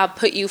then I'll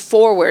put you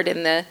forward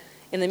in the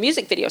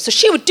music video. So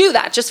she would do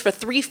that just for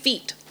 3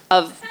 feet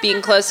of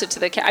being closer to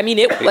the camera. I mean,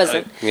 it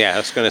wasn't. Yeah, I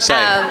was going to say.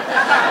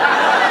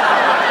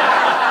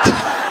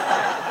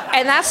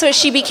 And that's what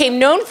she became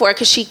known for,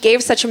 because she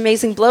gave such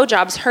amazing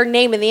blowjobs. Her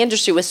name in the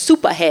industry was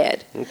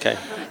Superhead. Okay.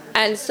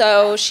 And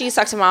so she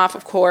sucked him off,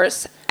 of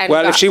course. And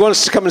Well, if she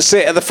wants to come and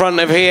sit at the front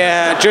of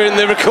here during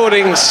the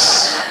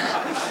recordings.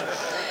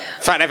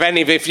 In fact,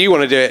 if you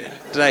want to do it,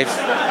 Dave.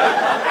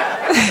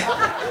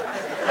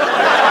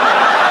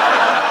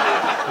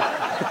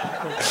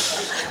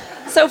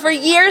 So for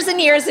years and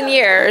years and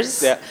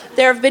years, Yeah.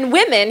 there have been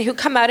women who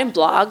come out in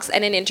blogs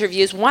and in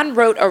interviews. One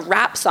wrote a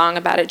rap song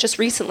about it just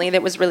recently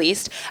that was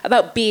released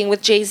about being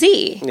with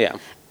Jay-Z. Yeah.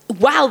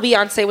 While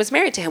Beyonce was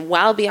married to him,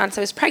 while Beyonce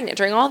was pregnant,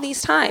 during all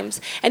these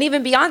times. And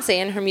even Beyonce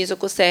in her music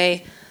will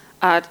say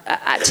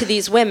to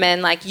these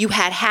women, like, you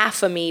had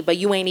half of me, but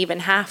you ain't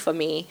even half of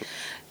me.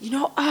 You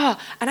know,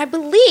 and I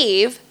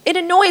believe, it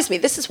annoys me.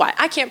 This is why.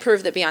 I can't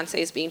prove that Beyonce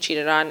is being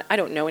cheated on. I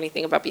don't know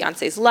anything about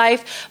Beyonce's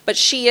life, but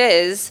she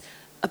is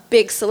a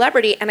big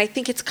celebrity, and I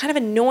think it's kind of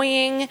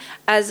annoying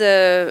as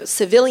a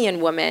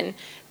civilian woman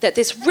that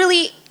this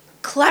really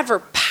clever,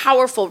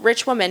 powerful,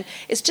 rich woman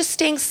is just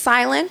staying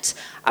silent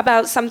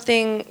about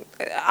something.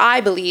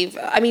 I believe,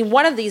 I mean,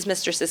 one of these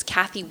mistresses,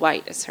 Kathy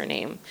White is her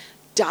name,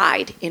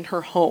 died in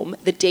her home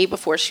the day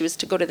before she was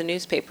to go to the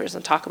newspapers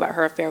and talk about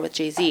her affair with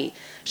Jay-Z.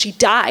 She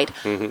died.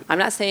 Mm-hmm. I'm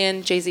not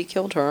saying Jay-Z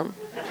killed her.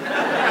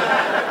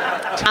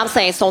 I'm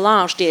saying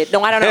Solange did.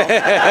 No, I don't know.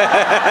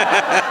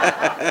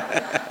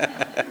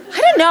 I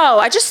don't know.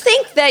 I just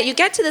think that you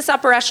get to this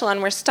upper echelon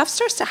where stuff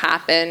starts to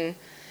happen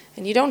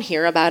and you don't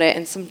hear about it,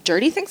 and some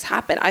dirty things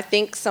happen. I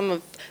think some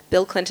of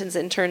Bill Clinton's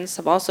interns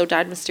have also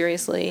died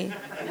mysteriously.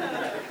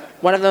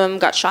 One of them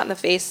got shot in the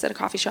face at a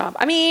coffee shop.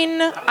 I mean,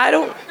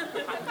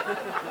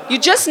 you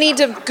just need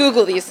to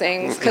Google these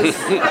things, because...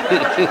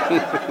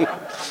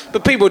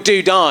 But people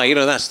do die, you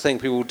know, that's the thing.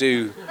 People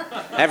do...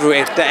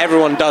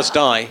 Everyone does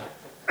die.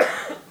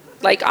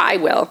 Like I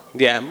will.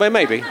 Yeah, but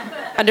maybe.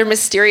 Under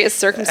mysterious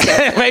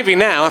circumstances. Maybe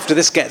now, after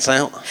this gets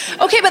out.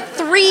 Okay, but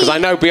 3... Because I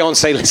know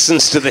Beyonce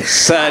listens to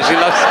this. She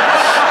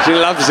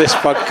loves this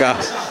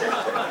podcast.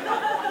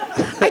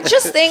 I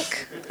just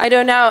think, I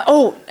don't know.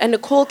 Oh, and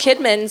Nicole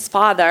Kidman's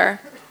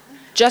father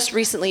just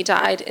recently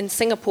died in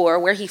Singapore,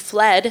 where he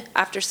fled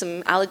after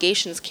some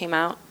allegations came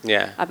out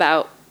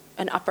about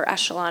an upper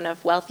echelon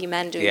of wealthy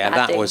men doing bad things.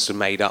 Yeah, that was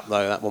made up,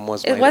 though. That one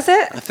was made Was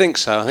up. it? I think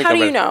so. How do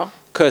you know?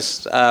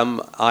 Because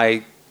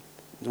I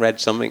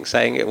read something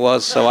saying it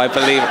was, so I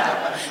believe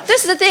it.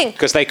 This is the thing.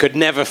 Because they could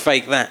never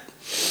fake that.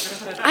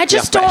 I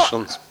just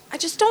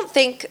don't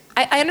think...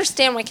 I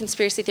understand why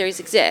conspiracy theories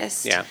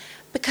exist. Yeah.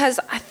 Because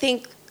I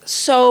think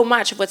so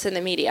much of what's in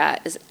the media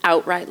is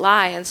outright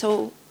lie. And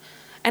so...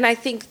 And I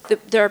think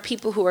there are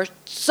people who are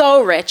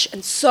so rich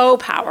and so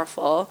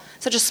powerful,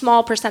 such a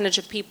small percentage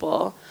of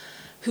people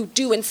who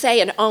do and say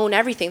and own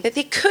everything, that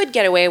they could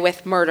get away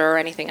with murder or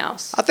anything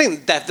else. I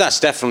think that's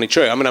definitely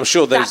true. I mean, I'm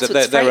sure there are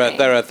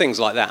things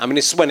like that. I mean,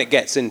 it's when it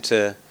gets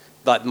into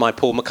like my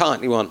Paul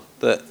McCartney one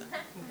that.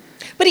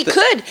 But he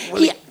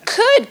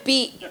could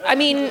be. I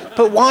mean.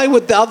 But why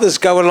would the others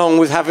go along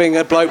with having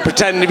a bloke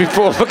pretending to be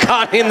Paul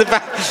McCartney in the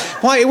back?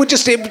 Why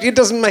it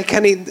doesn't make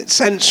any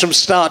sense from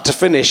start to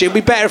finish. It'd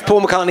be better if Paul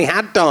McCartney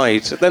had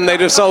died. Then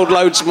they'd have sold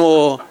loads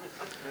more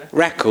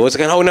records.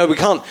 Going, oh no, we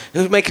can't.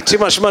 We're making too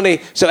much money.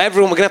 So we're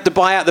going to have to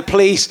buy out the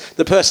police,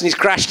 the person he's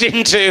crashed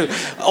into,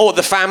 or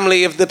the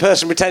family of the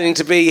person pretending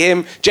to be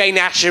him. Jane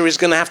Asher is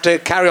going to have to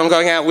carry on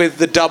going out with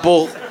the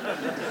double.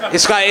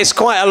 It's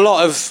quite a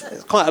lot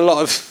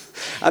of.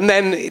 And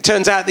then it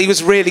turns out that he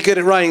was really good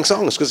at writing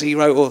songs because he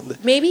wrote all the...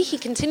 Maybe he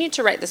continued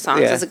to write the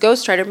songs as a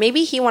ghostwriter.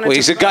 Maybe he wanted he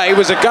was a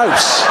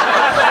ghost.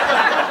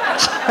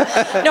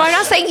 No, I'm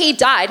not saying he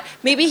died.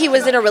 Maybe he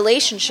was in a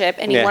relationship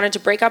and he wanted to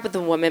break up with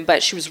a woman,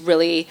 but she was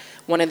really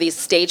one of these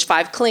stage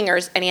 5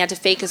 clingers and he had to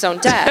fake his own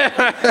death.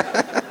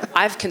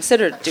 I've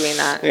considered doing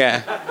that.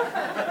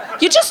 Yeah.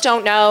 You just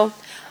don't know.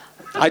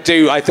 I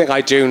think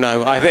I do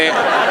know. I think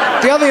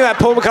the other thing about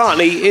Paul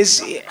McCartney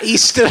is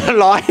he's still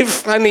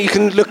alive and you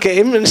can look at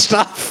him and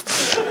stuff.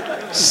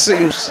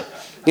 Seems,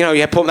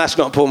 that's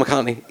not Paul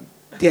McCartney.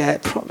 Yeah,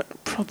 it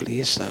probably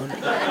is though.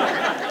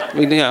 I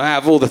mean, out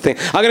of all the things,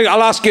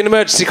 I'll ask you an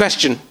emergency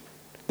question.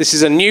 This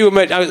is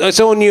it's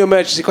all new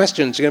emergency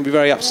questions. You're going to be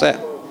very upset.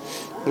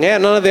 Yeah,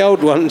 none of the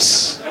old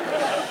ones.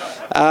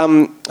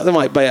 There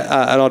might be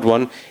an odd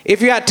one.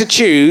 If you had to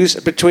choose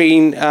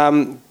between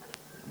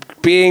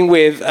being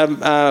with,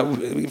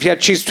 if you had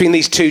to choose between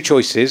these two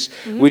choices,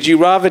 would you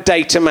rather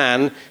date a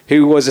man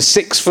who was a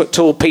 6 foot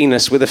tall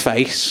penis with a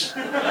face,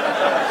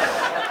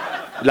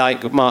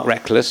 like Mark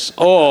Reckless,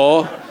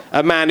 or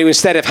a man who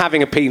instead of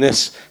having a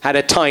penis had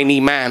a tiny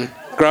man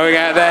growing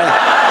out there?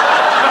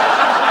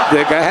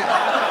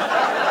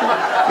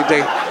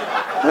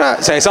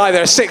 So it's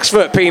either a 6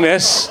 foot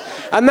penis,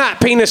 and that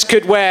penis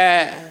could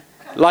wear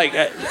like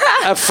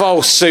a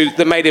false suit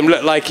that made him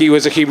look like he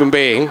was a human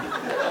being.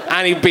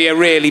 And he'd be a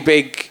really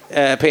big,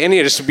 and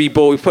he'd just be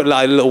bald. We put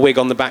like a little wig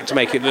on the back to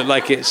make it look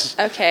like it's...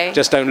 Okay.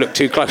 Just don't look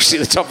too close to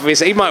the top of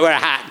his... He might wear a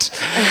hat.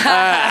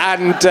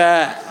 And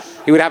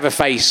he would have a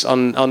face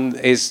on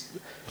his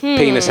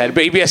penis head.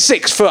 But he'd be a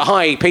 6 foot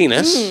high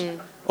penis.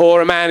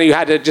 Or a man who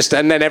had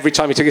and then every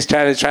time he took his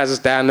trousers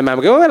down, the man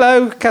would go, oh,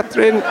 hello,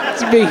 Katherine,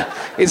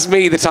 it's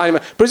me, the tiny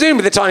man.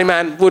 Presumably the tiny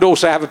man would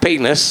also have a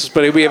penis,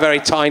 but it would be a very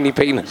tiny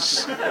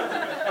penis.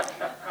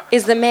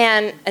 Is the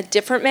man a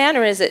different man,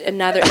 or is it a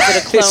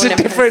clone of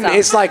himself?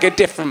 It's like a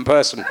different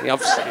person,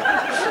 obviously.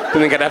 I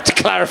think I'd have to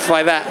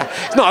clarify that.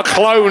 It's not a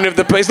clone of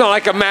it's not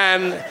like a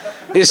man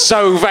is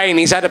so vain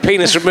he's had his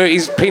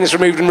penis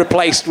removed and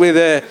replaced with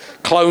a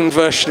cloned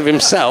version of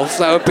himself.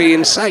 That would be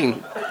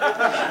insane.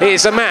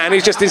 It's a man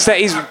who's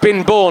he's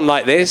been born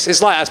like this.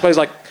 It's like, I suppose,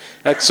 like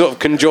a sort of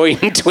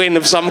conjoined twin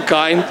of some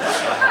kind.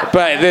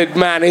 But the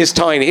man is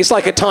tiny. It's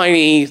like a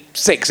tiny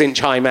 6-inch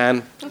high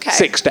man. Okay.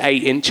 6 to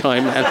 8 inch high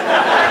man.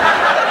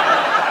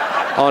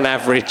 On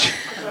average.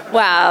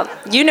 Well,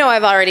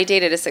 I've already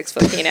dated a 6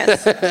 foot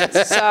penis.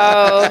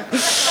 So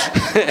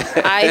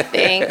I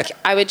think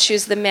I would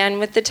choose the man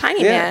with the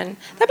tiny man.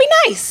 That'd be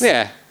nice.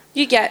 Yeah.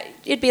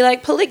 It'd be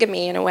like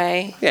polygamy in a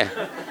way. Yeah.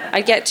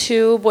 I'd get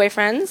 2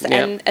 boyfriends,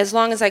 and as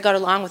long as I got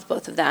along with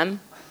both of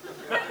them,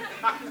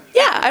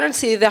 I don't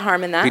see the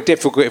harm in that. It'd be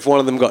difficult if one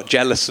of them got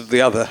jealous of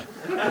the other.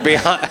 It'd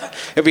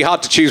be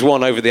hard to choose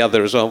one over the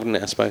other as well, wouldn't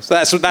it, I suppose? So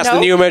that's the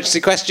new emergency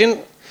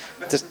question.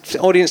 The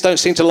audience don't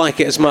seem to like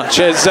it as much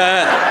as...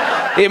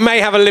 it may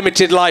have a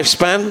limited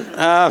lifespan.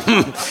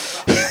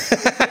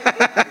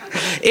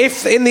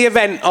 If, in the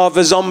event of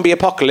a zombie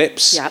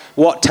apocalypse,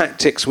 what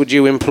tactics would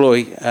you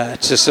employ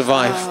to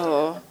survive?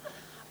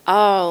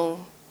 I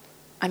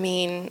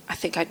mean, I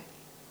think I'd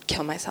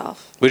kill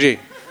myself. Would you?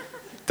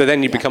 But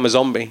then you'd become a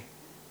zombie.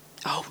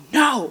 Oh,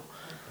 no!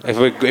 If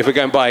we're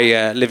going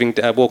by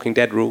Walking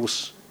Dead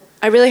rules.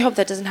 I really hope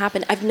that doesn't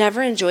happen. I've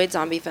never enjoyed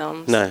zombie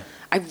films. No.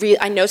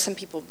 I know some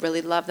people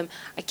really love them.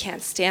 I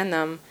can't stand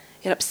them.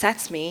 It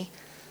upsets me.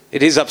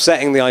 It is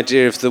upsetting, the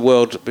idea of the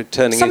world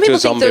turning into a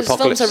zombie apocalypse. Some people think those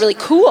films are really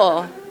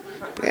cool.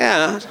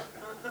 Yeah.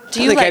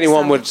 Do you like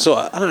anyone would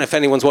I don't know if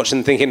anyone's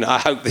watching thinking, I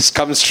hope this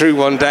comes true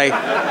one day.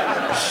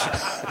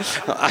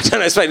 I don't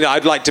know,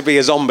 I'd like to be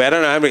a zombie. I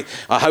don't know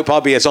I hope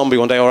I'll be a zombie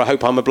one day, or I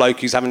hope I'm a bloke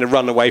who's having to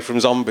run away from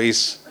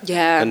zombies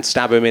and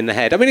stab him in the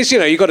head. I mean, it's,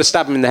 you've got to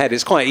stab them in the head.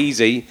 It's quite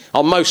easy.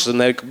 On most of them,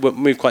 they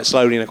move quite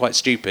slowly and they're quite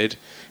stupid.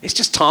 It's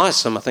just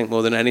tiresome, I think,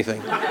 more than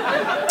anything.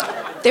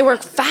 They were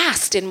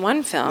fast in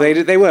one film.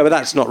 They were, but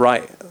that's not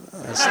right.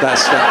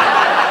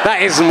 That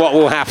isn't what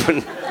will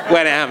happen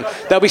when it happens.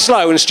 They'll be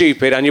slow and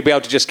stupid, and you'll be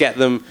able to just get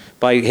them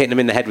by hitting them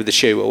in the head with a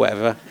shoe or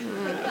whatever.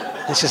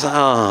 It's just like,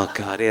 oh,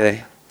 God,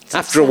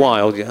 after a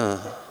while,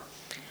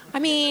 I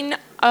mean,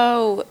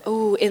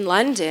 in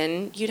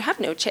London, you'd have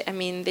no...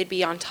 they'd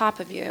be on top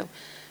of you.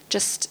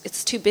 Just,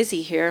 it's too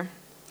busy here.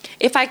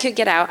 If I could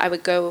get out, I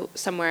would go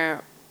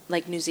somewhere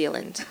like New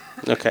Zealand.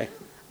 Okay.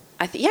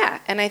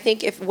 And I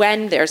think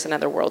when there's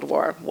another world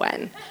war,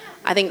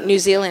 I think New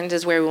Zealand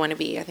is where we want to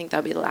be. I think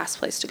that'll be the last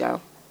place to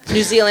go.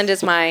 New Zealand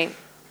is my,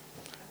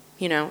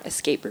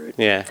 escape route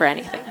for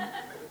anything.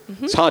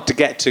 Mm-hmm. It's hard to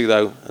get to,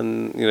 though,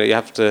 and, you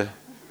have to...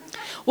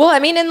 Well, I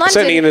mean, in London...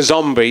 Certainly in a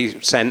zombie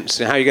sense,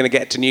 how are you going to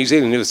get to New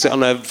Zealand? You'll sit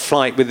on a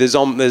flight with the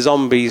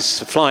zombies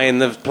flying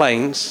the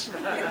planes.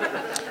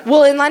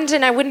 Well, in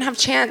London, I wouldn't have a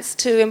chance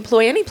to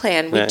employ any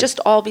plan. We'd just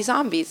all be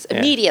zombies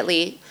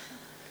immediately.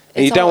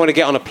 And you don't want to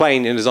get on a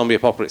plane in a zombie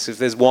apocalypse. If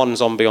there's one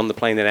zombie on the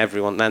plane, then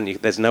everyone...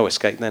 there's no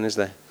escape then, is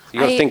there?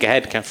 You've got to think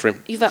ahead,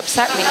 Katherine. You've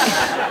upset me.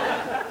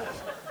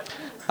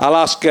 I'll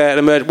ask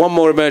one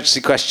more emergency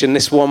question.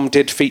 This one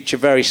did feature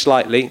very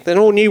slightly. They're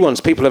all new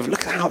ones. People have...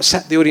 Look at how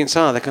upset the audience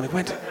are. They're going,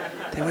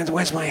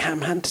 where's my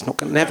ham hand? It's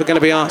never going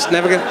to be asked.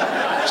 Never going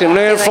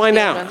to find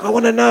out. I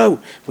want to know.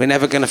 We're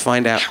never going to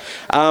find out.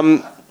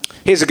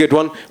 Here's a good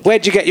one.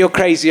 Where'd you get your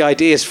crazy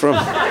ideas from?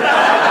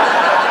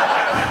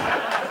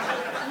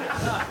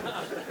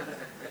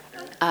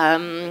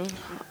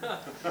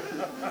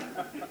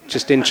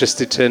 Just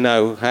interested to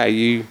know how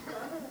you...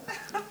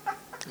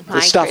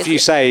 The stuff you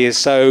say is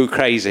so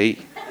crazy.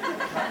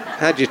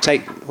 What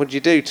do you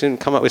do to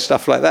come up with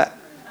stuff like that?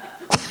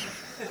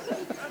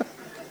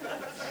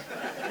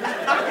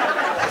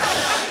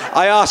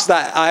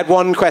 I had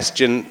one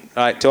question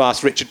to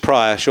ask Richard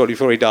Pryor shortly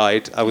before he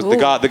died.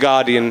 The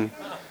Guardian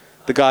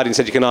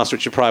said you can ask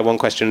Richard Pryor one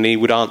question and he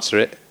would answer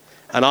it.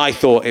 And I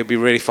thought it'd be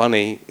really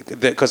funny,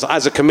 because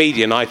as a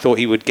comedian, I thought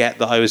he would get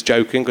that I was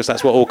joking, because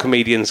that's what all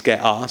comedians get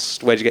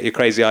asked. Where'd you get your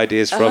crazy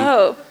ideas from?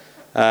 Oh.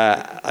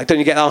 Don't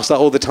you get asked that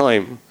all the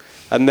time?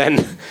 And then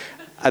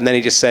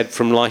he just said,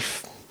 from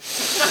life.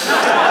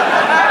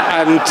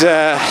 And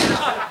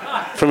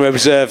from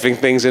observing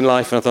things in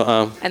life. And I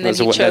thought, And then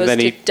he chose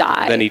to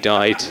die. Then he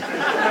died.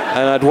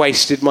 And I'd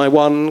wasted my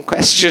one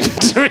question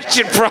to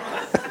Richard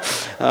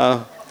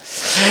Pryor.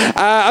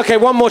 Okay,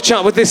 one more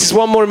chance. Well, this is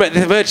one more.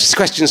 The emergency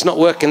question's not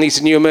working.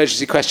 These are new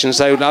emergency questions.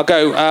 So I'll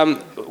go.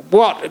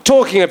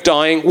 Talking of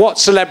dying, what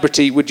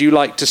celebrity would you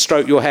like to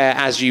stroke your hair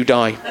as you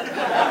die?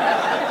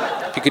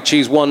 If you could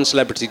choose one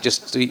celebrity,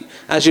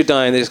 as you're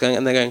dying, they're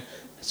going,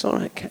 it's all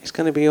right, Kat, it's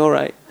going to be all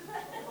right.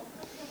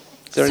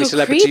 Is there any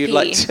celebrity you'd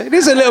like to... It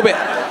is a little bit...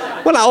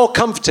 Well, all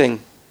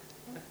comforting.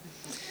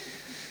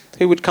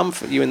 Who would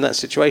comfort you in that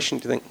situation,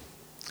 do you think?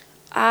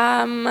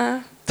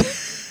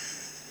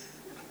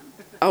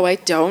 Oh, I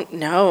don't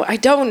know.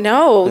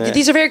 Yeah.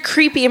 These are very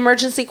creepy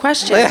emergency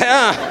questions.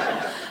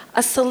 Yeah.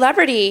 A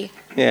celebrity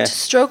to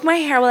stroke my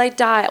hair while I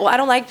die. Well, I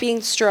don't like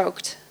being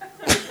stroked.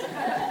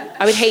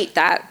 I would hate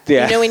that.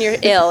 Yeah. When you're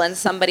ill and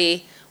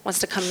somebody wants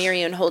to come near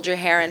you and hold your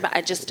hair, and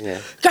I just, get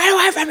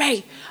away from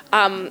me.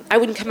 I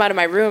wouldn't come out of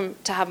my room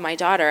to have my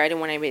daughter. I didn't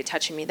want anybody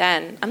touching me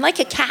then. I'm like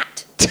a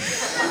cat.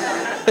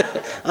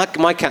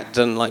 My cat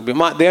doesn't like me.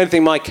 The only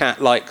thing my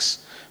cat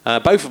likes,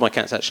 both of my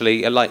cats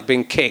actually, are like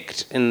being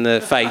kicked in the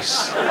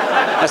face.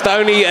 That's the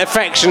only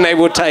affection they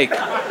would take.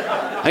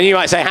 And you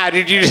might say, how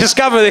did you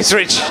discover this,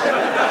 Rich?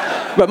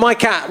 But my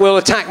cat will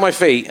attack my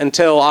feet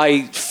until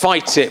I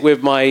fight it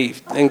with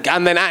and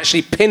then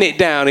actually pin it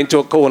down into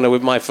a corner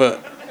with my foot.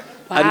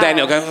 Wow. And then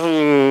it'll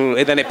go,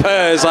 and then it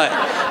purrs like...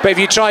 But if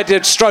you try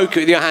to stroke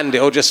it with your hand,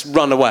 it'll just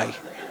run away.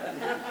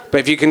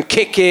 But if you can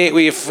kick it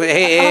with your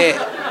hit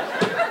it...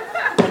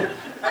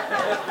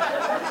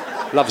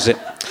 Loves it.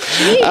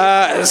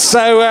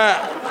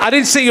 I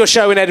didn't see your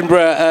show in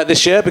Edinburgh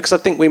this year because I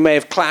think we may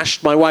have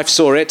clashed. My wife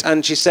saw it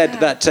and she said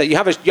that you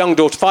have a young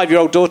daughter,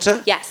 5-year-old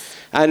daughter? Yes.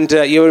 And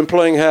you're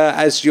employing her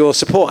as your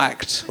support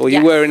act, or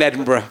you were in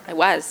Edinburgh. I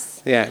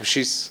was. Yeah,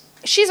 she's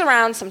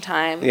around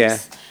sometimes. Yeah.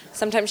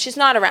 Sometimes she's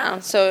not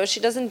around, so she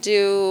doesn't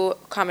do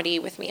comedy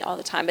with me all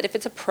the time. But if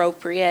it's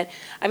appropriate,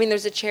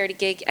 there's a charity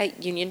gig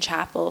at Union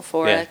Chapel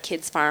for a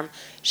kids' farm.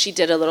 She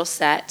did a little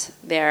set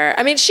there.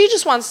 She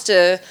just wants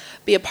to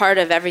be a part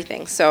of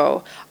everything.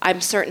 So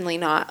I'm certainly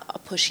not a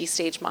pushy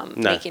stage mom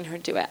making her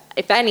do it.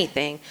 If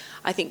anything,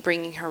 I think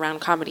bringing her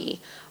around comedy,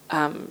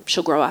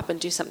 she'll grow up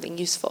and do something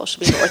useful. She'll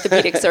be an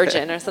orthopedic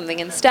surgeon or something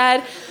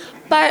instead.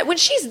 But when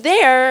she's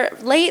there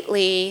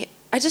lately,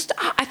 I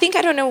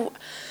don't know.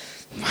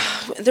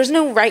 There's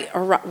no right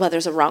or wrong. Well,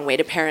 there's a wrong way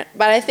to parent,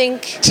 but I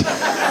think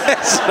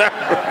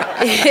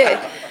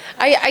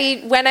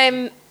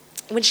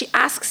when she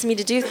asks me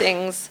to do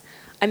things,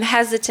 I'm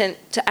hesitant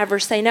to ever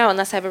say no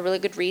unless I have a really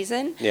good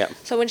reason. Yeah.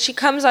 So when she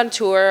comes on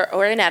tour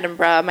or in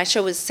Edinburgh, my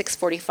show was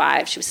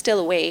 6:45. She was still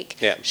awake.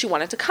 Yeah. She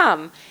wanted to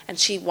come, and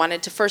she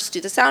wanted to first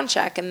do the sound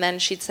check, and then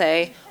she'd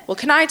say, "Well,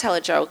 can I tell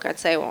a joke?" I'd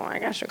say, "Well, I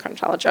guess you can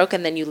tell a joke,"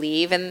 and then you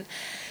leave. And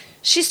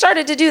she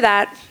started to do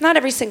that, not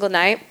every single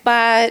night,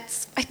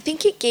 but I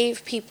think it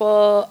gave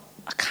people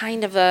a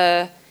kind of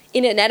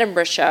in an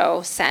Edinburgh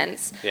show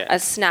sense, a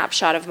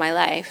snapshot of my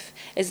life.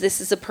 This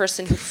is a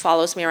person who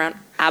follows me around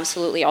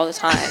absolutely all the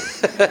time,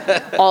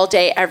 all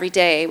day, every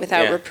day,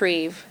 without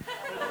reprieve.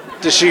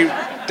 Does she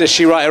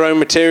write her own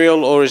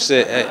material, or is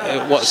it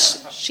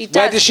She does.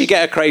 Where does she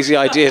get her crazy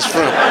ideas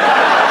from?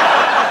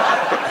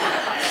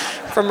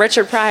 from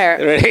Richard Pryor.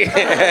 Really?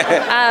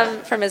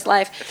 From his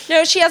life.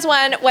 No, she has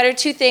one. What are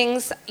 2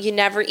 things you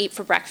never eat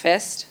for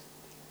breakfast?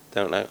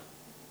 Don't know.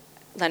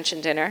 Lunch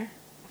and dinner.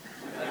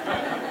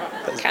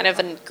 Kind of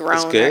a grown.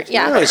 That's good.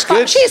 Yeah, no, it's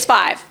good. She's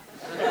 5.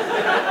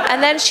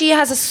 And then she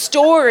has a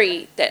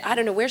story that I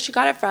don't know where she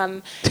got it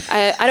from.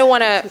 I don't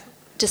want to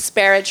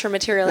disparage her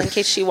material in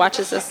case she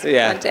watches this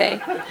one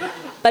day.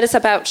 But it's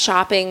about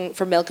shopping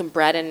for milk and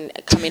bread and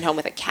coming home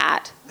with a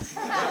cat.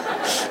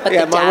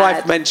 But my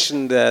wife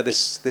mentioned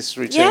this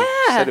routine. Yeah.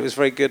 Said it was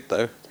very good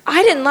though.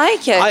 I didn't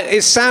like it.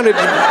 It sounded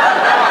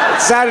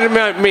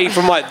to me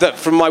from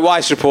my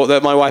wife's report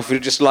that my wife would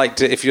have just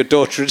liked it if your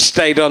daughter had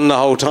stayed on the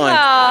whole time.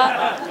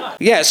 Aww.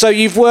 Yeah, so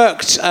you've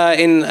worked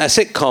in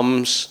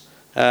sitcoms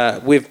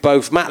with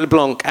both Matt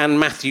LeBlanc and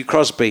Matthew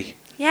Crosby.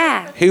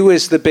 Yeah. Who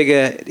was the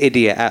bigger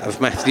idiot out of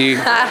Matthew?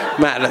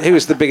 Who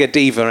was the bigger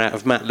diva out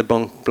of Matt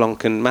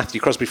LeBlanc and Matthew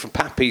Crosby from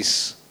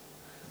Pappy's?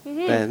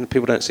 Mm-hmm.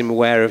 People don't seem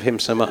aware of him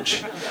so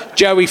much.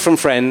 Joey from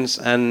Friends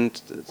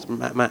and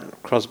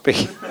Matt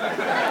Crosby.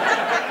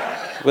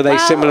 Were they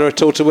similar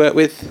at all to work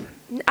with?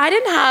 I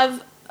didn't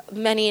have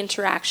many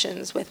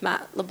interactions with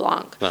Matt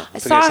LeBlanc. No, I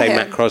saw say him.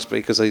 Matt Crosby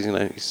because he's.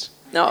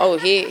 No,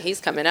 he's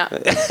coming up.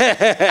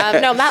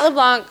 No, Matt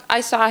LeBlanc.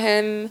 I saw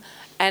him,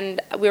 and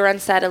we were on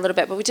set a little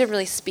bit, but we didn't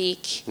really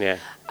speak. Yeah.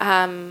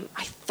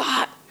 I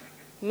thought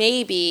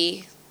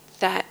maybe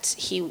that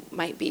he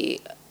might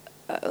be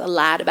a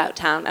lad about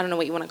town. I don't know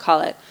what you want to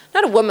call it.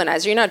 Not a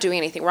womanizer. You're not doing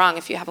anything wrong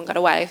if you haven't got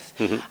a wife.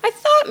 Mm-hmm. I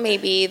thought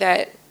maybe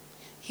that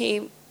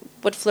he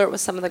would flirt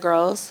with some of the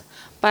girls,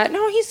 but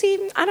no, he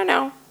seemed. I don't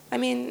know. I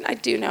mean, I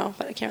do know,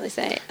 but I can't really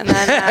say it. And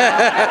then,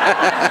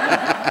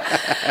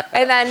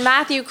 and then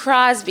Matthew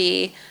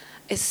Crosby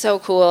is so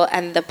cool,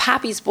 and the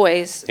Pappy's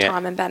boys,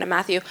 Tom and Ben and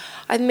Matthew,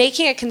 are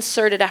making a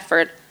concerted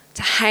effort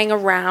to hang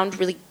around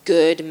really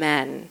good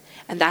men,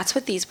 and that's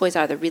what these boys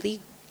are. They're really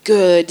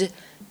good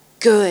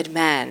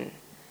men.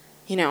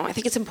 You know, I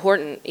think it's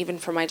important, even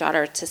for my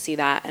daughter, to see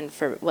that, and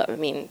for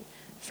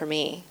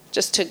me,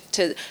 just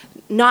to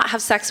not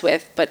have sex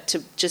with, but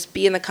to just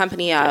be in the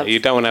company of. You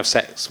don't want to have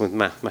sex with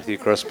Matthew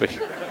Crosby.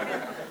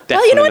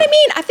 Well, you know what I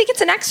mean? I think it's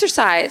an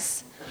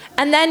exercise.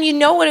 And then you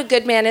know what a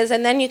good man is,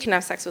 and then you can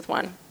have sex with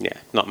one. Yeah,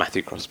 not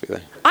Matthew Crosby, though.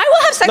 I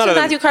will have sex with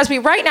Matthew Crosby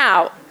right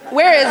now.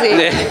 Where is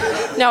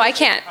he? No, I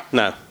can't.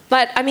 No.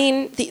 But, I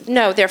mean,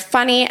 they're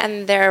funny,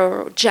 and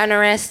they're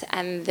generous,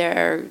 and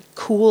they're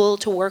cool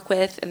to work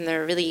with, and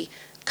they're really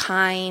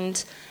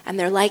kind, and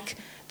they're like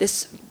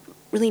this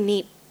really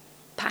neat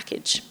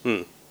package.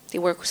 Mm. They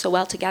work so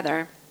well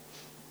together.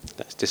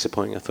 That's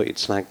disappointing. I thought you'd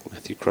slag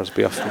Matthew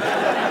Crosby off.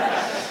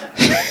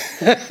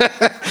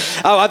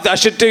 I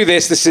should do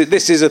this.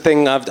 This is a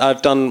thing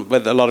I've done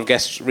with a lot of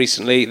guests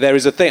recently. There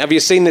is a thing. Have you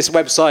seen this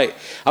website?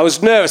 I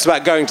was nervous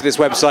about going to this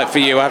website for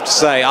you, I have to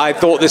say. I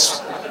thought this...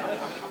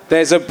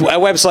 There's a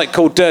website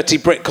called Dirty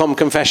Britcom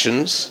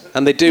Confessions,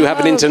 and they do have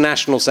an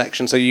international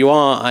section, so you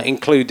are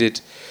included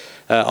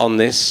on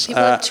this.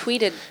 People have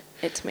tweeted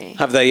it to me.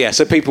 Have they? Yeah.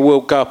 So people will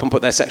go up and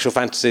put their sexual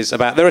fantasies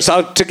about.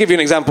 To give you an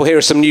example, here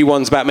are some new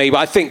ones about me, but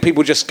I think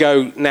people just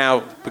go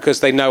now because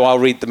they know I'll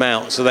read them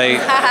out. So they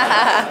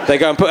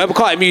go and put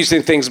quite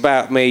amusing things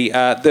about me.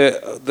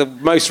 The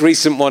most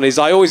recent one is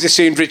I always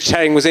assumed Richard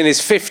Herring was in his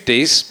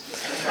 50s.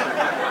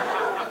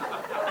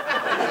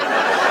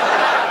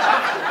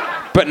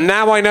 But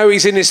now I know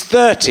he's in his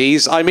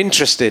 30s, I'm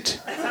interested.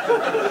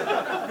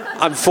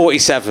 I'm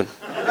 47.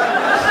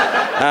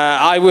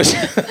 I was...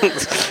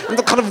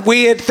 the kind of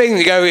weird thing,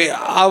 you go,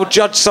 I'll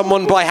judge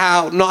someone by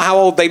not how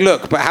old they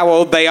look, but how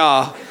old they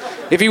are.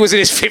 If he was in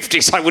his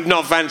 50s, I would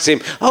not fancy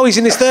him. Oh, he's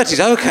in his 30s,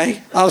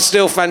 okay. I'll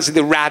still fancy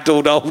the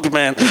raddled old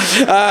man.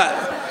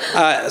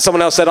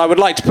 Someone else said, I would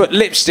like to put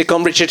lipstick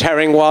on Richard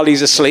Herring while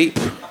he's asleep.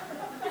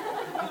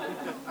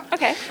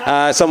 Okay.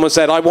 Someone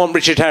said, I want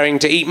Richard Herring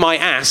to eat my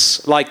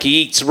ass like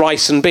he eats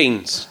rice and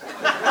beans.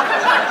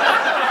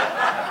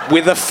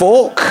 With a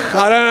fork?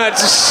 I don't know,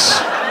 it's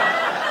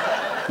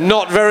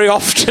not very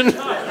often.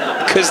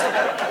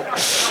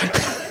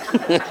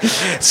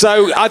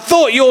 So I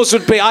thought yours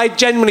would be, I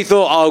genuinely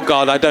thought, oh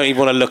God, I don't even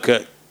want to look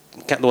at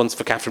the ones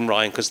for Katherine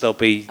Ryan because they'll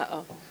be...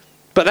 Uh-oh.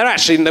 But there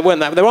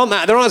aren't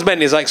as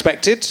many as I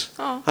expected.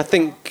 Oh. I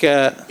think...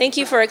 Thank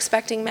you for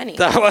expecting many.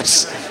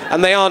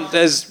 And they aren't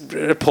as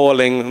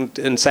appalling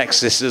and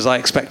sexist as I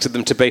expected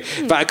them to be.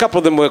 But a couple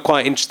of them were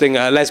quite interesting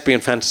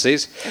lesbian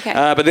fantasies. Okay.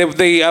 But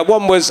the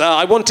one was,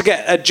 I want to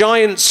get a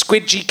giant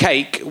squidgy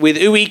cake with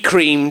ooey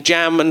cream,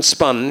 jam and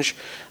sponge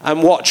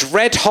and watch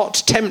Red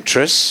Hot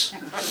Temptress,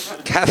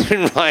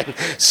 Katherine Ryan,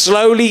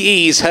 slowly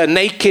ease her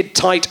naked,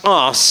 tight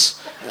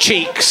arse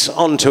cheeks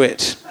onto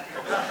it.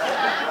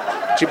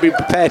 Should be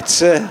prepared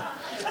to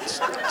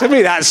me,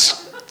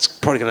 it's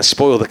probably going to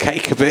spoil the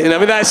cake a bit. I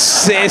mean,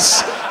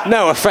 it's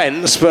no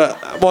offence, but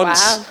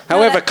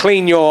however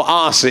clean your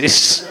arse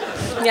is,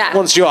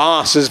 once your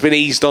arse has been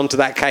eased onto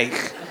that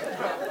cake,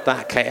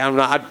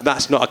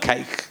 that's not a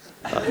cake.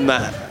 I'm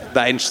not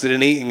that interested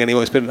in eating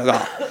anymore. It's been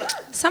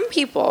some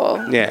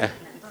people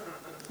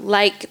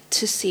like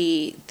to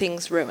see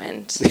things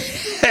ruined.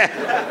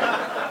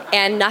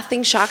 And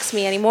nothing shocks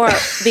me anymore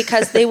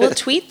because they will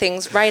tweet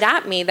things right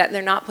at me that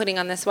they're not putting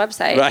on this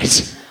website.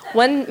 Right.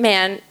 One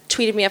man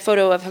tweeted me a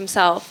photo of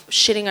himself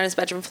shitting on his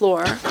bedroom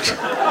floor.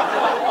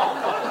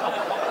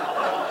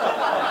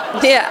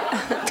 Yeah.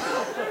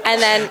 And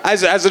then,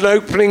 as an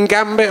opening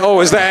gambit, or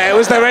was there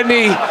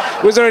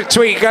a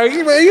tweet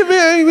going,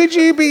 would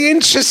you be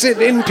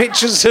interested in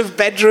pictures of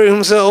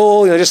bedrooms at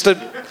all? You know, just a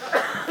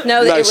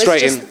no, it was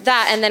just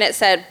that, and then it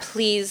said,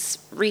 please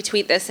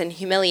retweet this and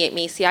humiliate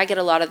me. See, I get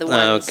a lot of the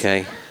ones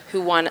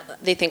who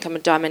they think I'm a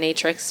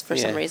dominatrix for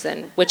some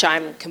reason, which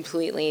I'm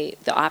completely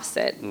the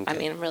opposite. Okay. I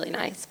mean, I'm really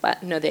nice,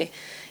 but no, there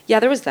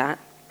was that.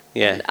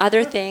 Yeah. And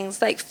other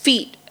things, like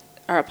feet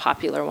are a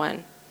popular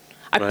one.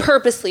 I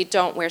purposely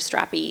don't wear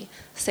strappy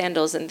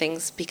sandals and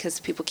things because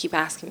people keep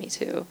asking me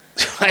to.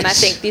 Right. And I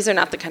think these are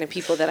not the kind of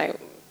people that I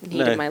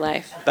need in my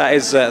life. That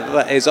is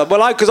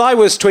well, because I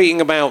was tweeting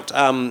about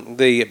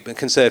the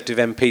Conservative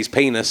MP's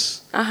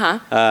penis,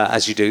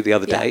 as you do the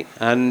other day,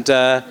 and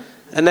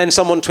then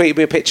someone tweeted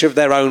me a picture of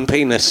their own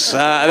penis,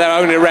 their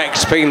own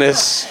erect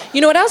penis. You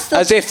know what else?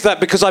 As if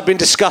that because I've been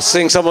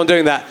discussing someone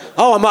doing that.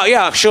 Oh, I'm up.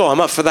 Yeah, sure, I'm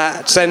up for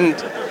that.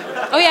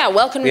 Oh, yeah,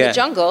 welcome to the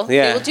jungle.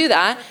 Yeah. They will do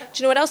that.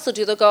 Do you know what else they'll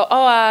do? They'll go,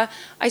 I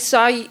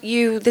saw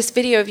this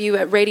video of you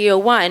at Radio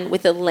 1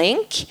 with a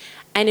link,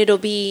 and it'll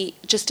be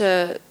just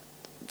a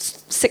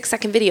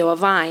 6-second video, a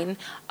Vine,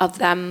 of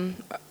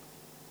them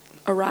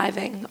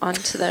arriving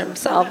onto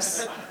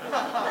themselves.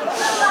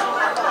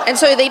 And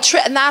so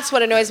and that's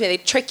what annoys me. They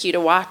trick you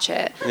to watch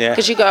it.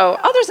 Because you go,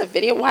 oh, there's a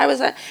video. Why was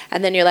that?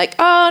 And then you're like,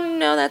 oh,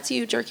 no, that's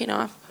you jerking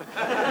off.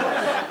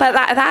 But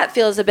that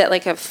feels a bit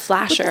like a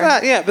flasher.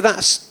 But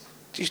that's...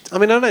 I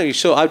mean, I know you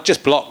saw. I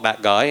just blocked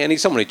that guy, and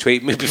he's someone who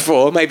tweeted me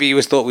before. Maybe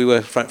he thought we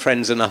were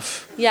friends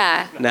enough.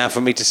 Yeah. Now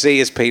for me to see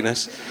his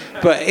penis,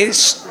 but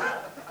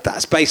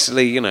that's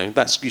basically, you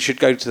should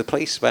go to the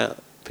police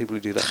about people who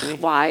do that. Don't you?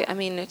 Why? I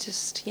mean,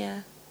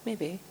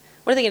 maybe.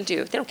 What are they going to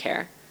do? They don't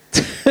care.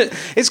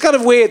 It's kind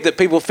of weird that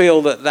people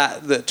feel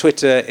that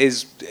Twitter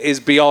is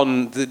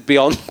beyond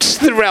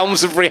the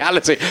realms of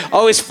reality.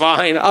 Oh, it's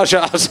fine. I'll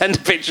send a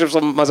picture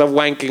of myself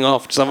wanking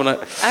off to someone.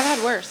 I've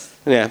had worse.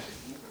 Yeah.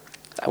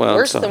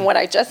 Worse than what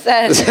I just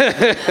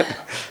said.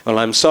 Well,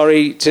 I'm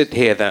sorry to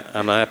hear that,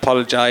 and I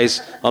apologise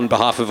on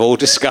behalf of all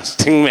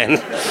disgusting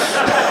men.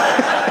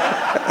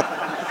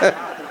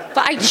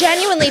 But I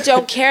genuinely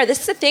don't care.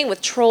 This is the thing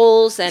with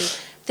trolls and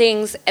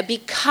things,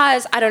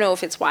 because, I don't know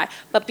if it's why,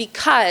 but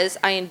because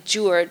I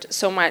endured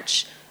so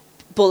much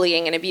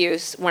bullying and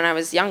abuse when I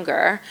was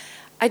younger,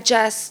 I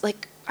just,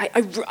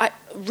 I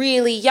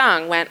really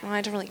young went, well,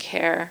 I don't really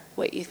care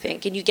what you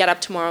think. And you get up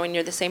tomorrow and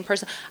you're the same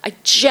person. I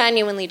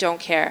genuinely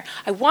don't care.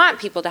 I want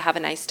people to have a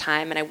nice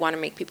time, and I want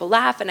to make people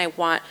laugh, and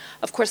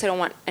of course I don't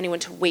want anyone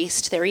to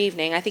waste their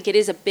evening. I think it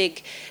is a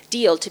big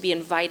deal to be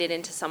invited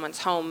into someone's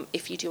home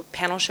if you do a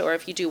panel show or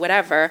if you do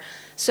whatever.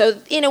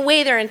 So in a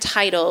way they're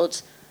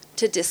entitled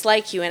to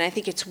dislike you, and I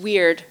think it's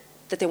weird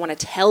that they want to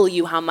tell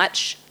you how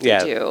much they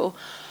do.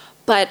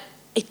 But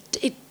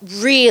it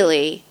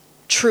really,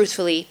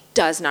 truthfully,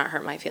 does not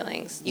hurt my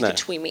feelings. You can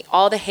tweet me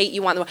all the hate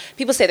you want.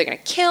 People say they're going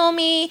to kill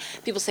me.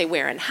 People say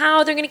where and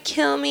how they're going to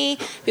kill me.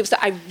 People say,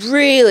 I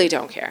really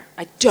don't care.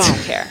 I don't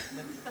care.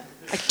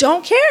 I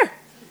don't care.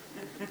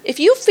 If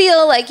you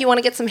feel like you want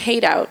to get some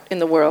hate out in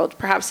the world,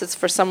 perhaps it's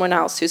for someone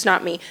else who's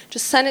not me,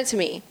 just send it to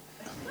me.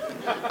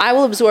 I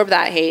will absorb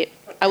that hate.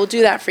 I will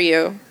do that for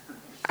you.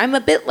 I'm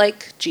a bit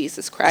like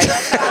Jesus Christ.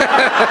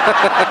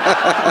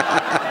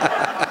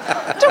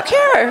 I don't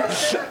care.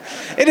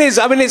 It is.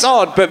 I mean, it's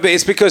odd, but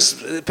it's because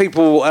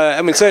people...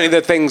 certainly there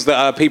are things that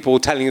are people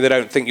telling you they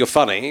don't think you're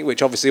funny,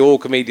 which obviously all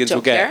comedians will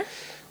get.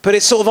 But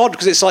it's sort of odd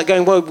because it's like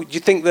going, well, you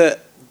think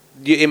that...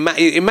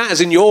 It matters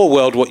in your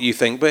world what you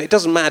think, but it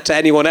doesn't matter to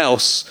anyone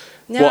else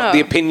what the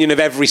opinion of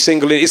every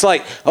single... It's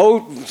like,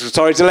 oh,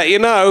 sorry to let you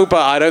know,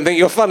 but I don't think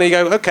you're funny. You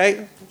go,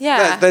 okay.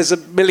 Yeah. There's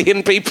 1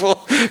 million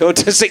people, or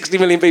 60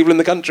 million people in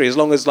the country. As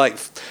long as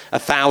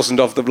 1,000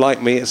 of them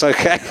like me, it's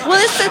okay.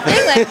 Well, it's the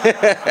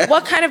thing.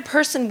 What kind of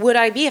person would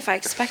I be if I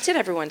expected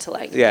everyone to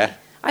like me?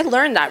 I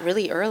learned that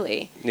really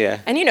early. Yeah.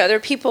 And there are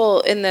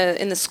people in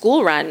the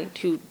school run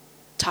who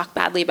talk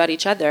badly about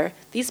each other.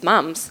 These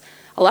mums,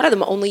 a lot of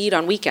them only eat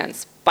on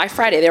weekends. By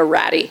Friday, they're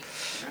ratty.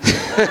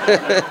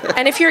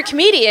 And if you're a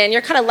comedian,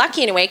 you're kind of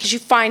lucky in a way because you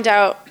find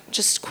out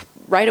just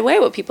right away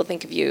what people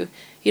think of you.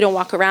 You don't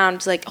walk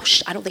around like, oh,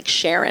 I don't think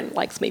Sharon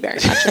likes me very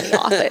much in the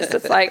office.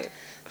 It's like,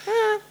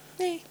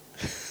 hey.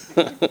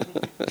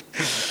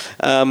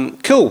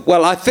 Cool.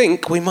 Well, I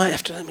think we might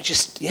have to.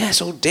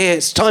 Oh dear,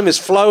 time has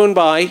flown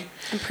by.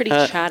 I'm pretty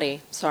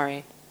chatty.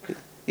 Sorry.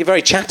 You're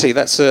very chatty.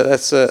 That's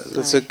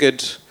a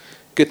good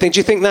thing. Do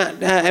you think that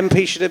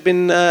MP should have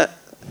been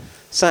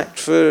sacked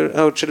should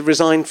have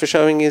resigned for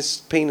showing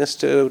his penis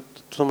to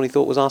someone he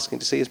thought was asking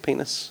to see his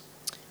penis?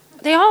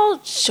 They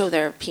all show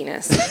their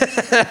penis.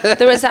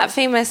 There was that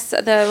famous,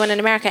 the one in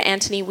America,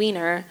 Anthony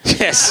Weiner.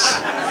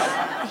 Yes.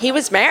 He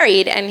was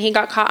married and he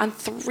got caught on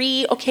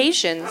 3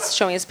 occasions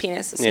showing his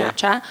penis on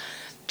Snapchat.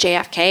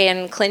 JFK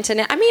and Clinton.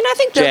 I mean, I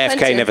think Bill JFK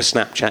Clinton... never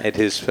Snapchatted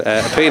his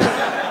appeal.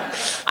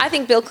 I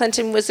think Bill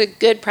Clinton was a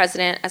good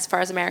president as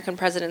far as American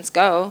presidents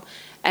go.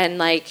 And,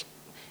 like,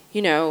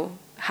 you know,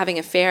 having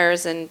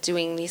affairs and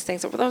doing these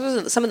things.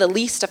 Those are some of the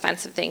least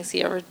offensive things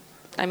he ever...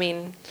 I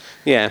mean...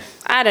 Yeah.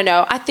 I don't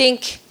know. I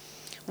think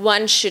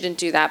one shouldn't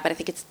do that, but I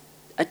think it's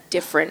a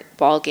different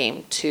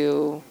ballgame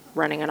to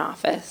running an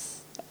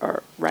office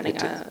or running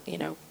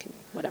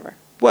whatever.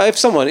 Well, if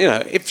someone,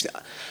 if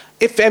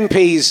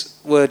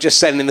MPs were just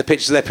sending the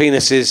pictures of their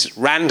penises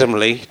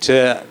randomly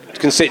to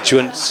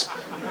constituents,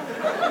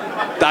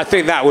 I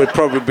think that would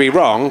probably be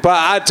wrong.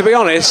 But to be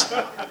honest,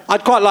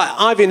 I'd quite like.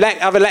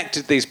 I've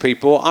elected these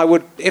people. I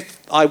would,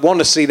 if I want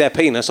to see their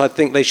penis, I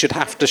think they should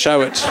have to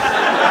show it,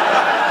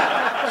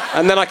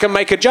 and then I can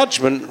make a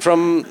judgment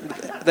from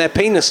their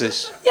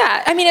penises.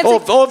 Yeah, I mean, it's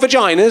or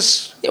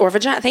vaginas. Or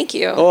vagina. Thank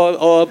you.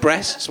 Or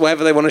breasts,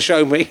 whatever they want to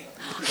show me.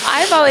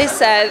 I've always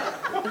said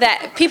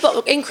that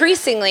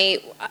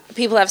increasingly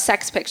people have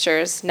sex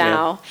pictures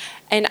now,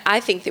 and I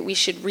think that we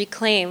should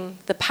reclaim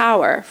the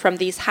power from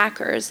these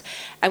hackers,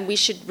 and we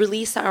should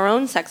release our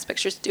own sex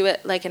pictures, do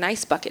it like an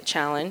ice bucket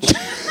challenge.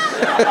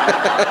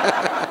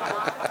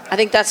 I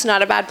think that's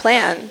not a bad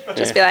plan.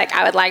 Just be like,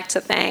 I would like to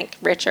thank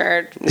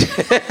Richard and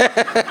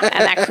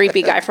that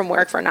creepy guy from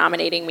work for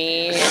nominating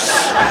me.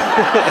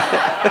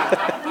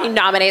 You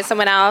nominate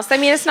someone else. I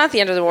mean, it's not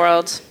the end of the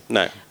world.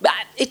 No. But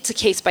it's a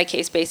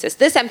case-by-case basis.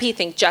 This MP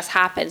thing just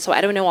happened, so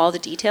I don't know all the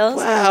details.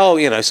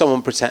 Well,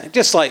 someone pretend...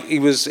 Just like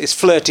it's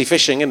flirty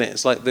fishing, isn't it?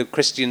 It's like the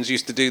Christians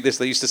used to do this.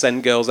 They used to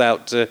send girls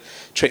out to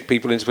trick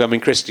people into becoming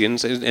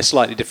Christians in a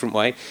slightly different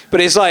way. But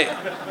it's like,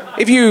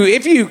 if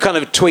you kind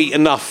of tweet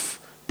enough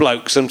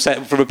blokes and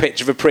set from a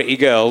picture of a pretty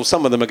girl,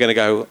 some of them are going to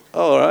go,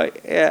 all right,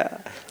 yeah.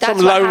 That's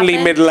some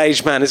lonely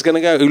middle-aged man is going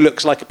to go who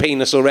looks like a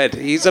penis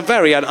already. He's a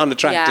very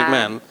unattractive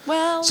man.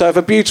 Well, so if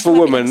a beautiful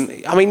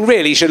woman, I mean,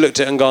 really, he should have looked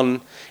at it and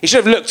gone. He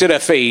should have looked at her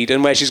feed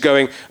and where she's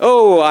going,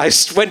 oh, I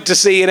went to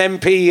see an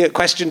MP at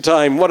Question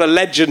Time. What a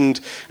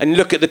legend! And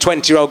look at the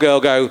 20-year-old girl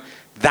go,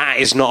 that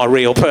is not a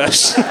real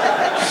person.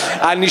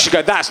 And you should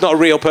go, that's not a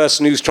real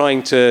person who's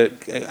trying to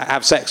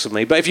have sex with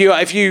me. But if you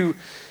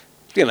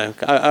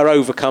are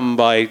overcome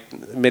by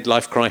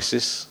midlife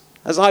crisis,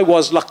 as I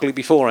was luckily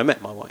before I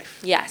met my wife.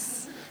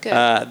 Yes, good.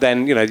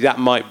 Then, that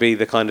might be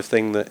the kind of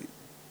thing that...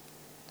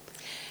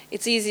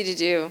 It's easy to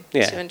do,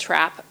 to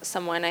entrap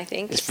someone, I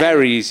think. It's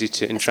very easy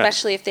to entrap.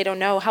 Especially if they don't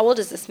know. How old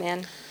is this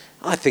man?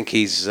 I think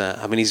he's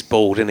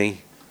bald, isn't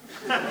he?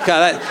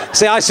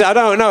 I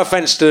don't, no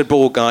offence to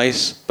bald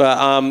guys, but,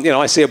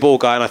 I see a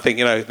bald guy and I think,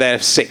 they're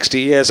 60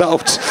 years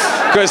old.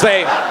 Because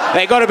they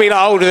got to be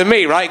older than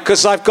me, right?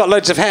 Because I've got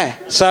loads of hair.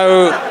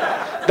 So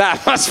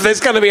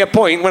there's going to be a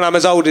point when I'm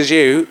as old as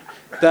you,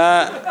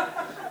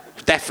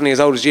 definitely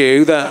as old as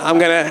you, that I'm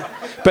going to...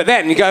 But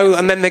then you go,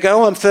 and then they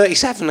go, oh, I'm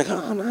 37. I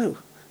go, oh, no.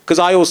 Because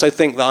I also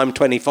think that I'm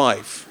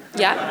 25.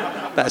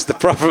 Yeah. That's the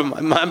problem.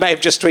 I may have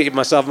just tweeted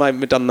myself. I might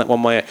have done that one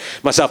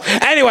myself.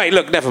 Anyway,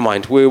 look, never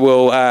mind. We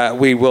will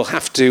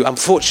have to,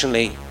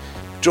 unfortunately,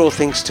 draw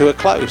things to a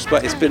close.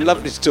 But it's been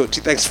lovely to talk to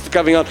you. Thanks for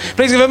coming on.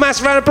 Please give a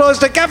massive round of applause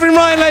to Katherine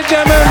Ryan, ladies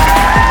and gentlemen.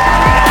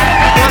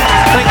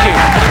 Thank you.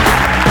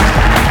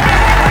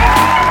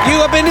 You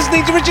have been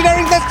listening to Richard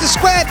Herring's Leicester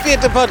Square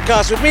Theatre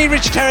podcast with me,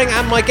 Richard Herring,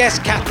 and my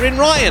guest, Katherine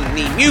Ryan.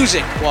 The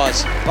music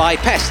was by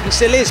Pest and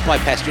still is by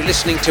Pest. You're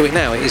listening to it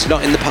now. It is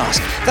not in the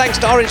past. Thanks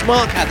to Orange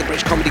Mark at the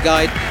British Comedy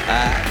Guide.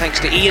 Thanks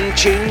to Ian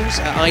Tunes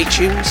at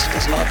iTunes.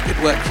 Does a lot of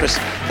good work for us.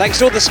 Thanks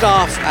to all the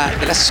staff at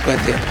the Leicester Square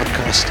Theatre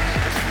podcast.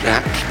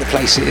 The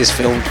place it is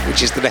filmed,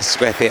 which is the Leicester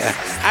Square Theatre.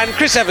 And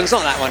Chris Evans,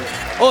 not that one,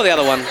 or the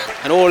other one,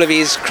 and all of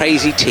his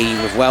crazy team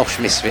of Welsh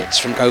misfits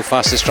from Go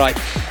Faster Stripe.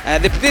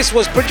 This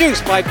was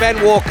produced by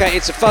Ben Walker.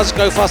 It's a fuzz,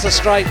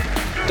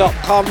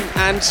 gofasterstripe.com,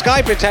 and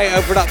Sky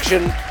Potato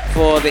production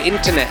for the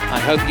internet. I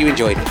hope you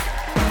enjoyed it.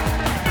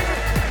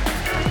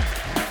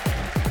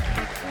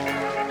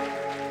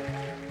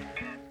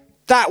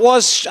 That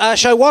was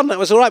show one. That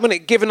was all right,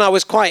 wasn't it? Given I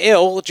was quite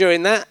ill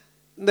during that.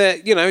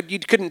 You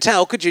couldn't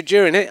tell, could you,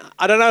 during it?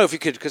 I don't know if you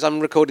could, because I'm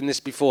recording this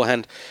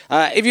beforehand.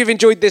 If you've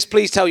enjoyed this,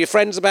 please tell your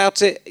friends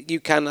about it. You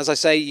can, as I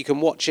say, you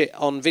can watch it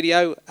on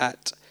video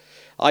at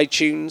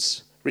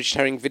iTunes, Richard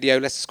Herring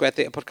Video, Leicester Square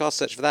Theatre Podcast,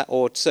 search for that,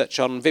 or search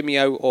on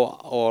Vimeo, or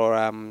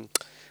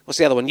what's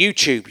the other one?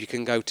 YouTube, you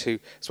can go to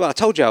as well. I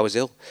told you I was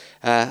ill.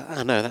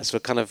 I know, that's a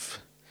kind of...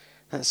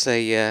 That's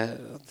a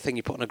thing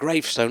you put on a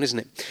gravestone, isn't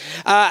it?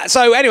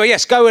 So anyway,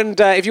 yes, go and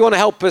if you want to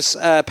help us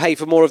pay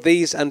for more of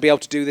these and be able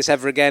to do this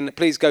ever again,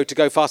 please go to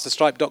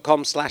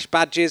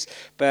gofasterstripe.com/badges.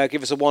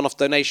 Give us a one-off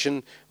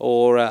donation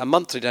or a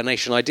monthly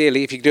donation,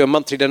 ideally. If you do a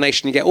monthly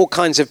donation, you get all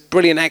kinds of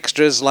brilliant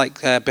extras like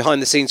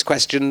behind-the-scenes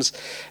questions.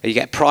 You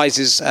get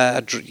prizes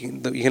that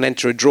you can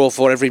enter a draw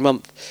for every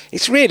month.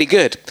 It's really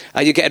good.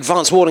 You get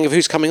advance warning of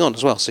who's coming on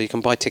as well, so you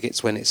can buy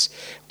tickets when it's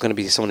going to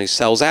be someone who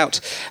sells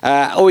out.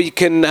 Or you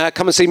can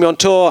come and see me on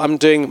tour. I'm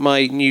doing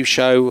my new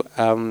show,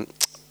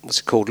 what's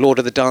it called? Lord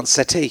of the Dance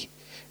Settee,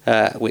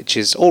 which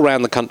is all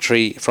around the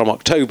country from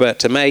October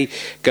to May.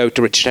 Go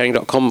to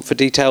richardherring.com for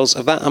details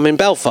of that. I'm in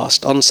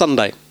Belfast on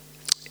Sunday.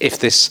 if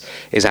this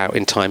is out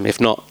in time. If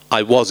not,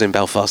 I was in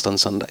Belfast on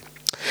Sunday.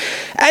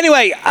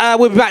 Anyway,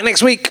 we'll be back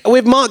next week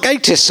with Mark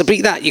Gatiss, so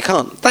beat that, you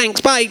can't.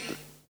 Thanks, bye.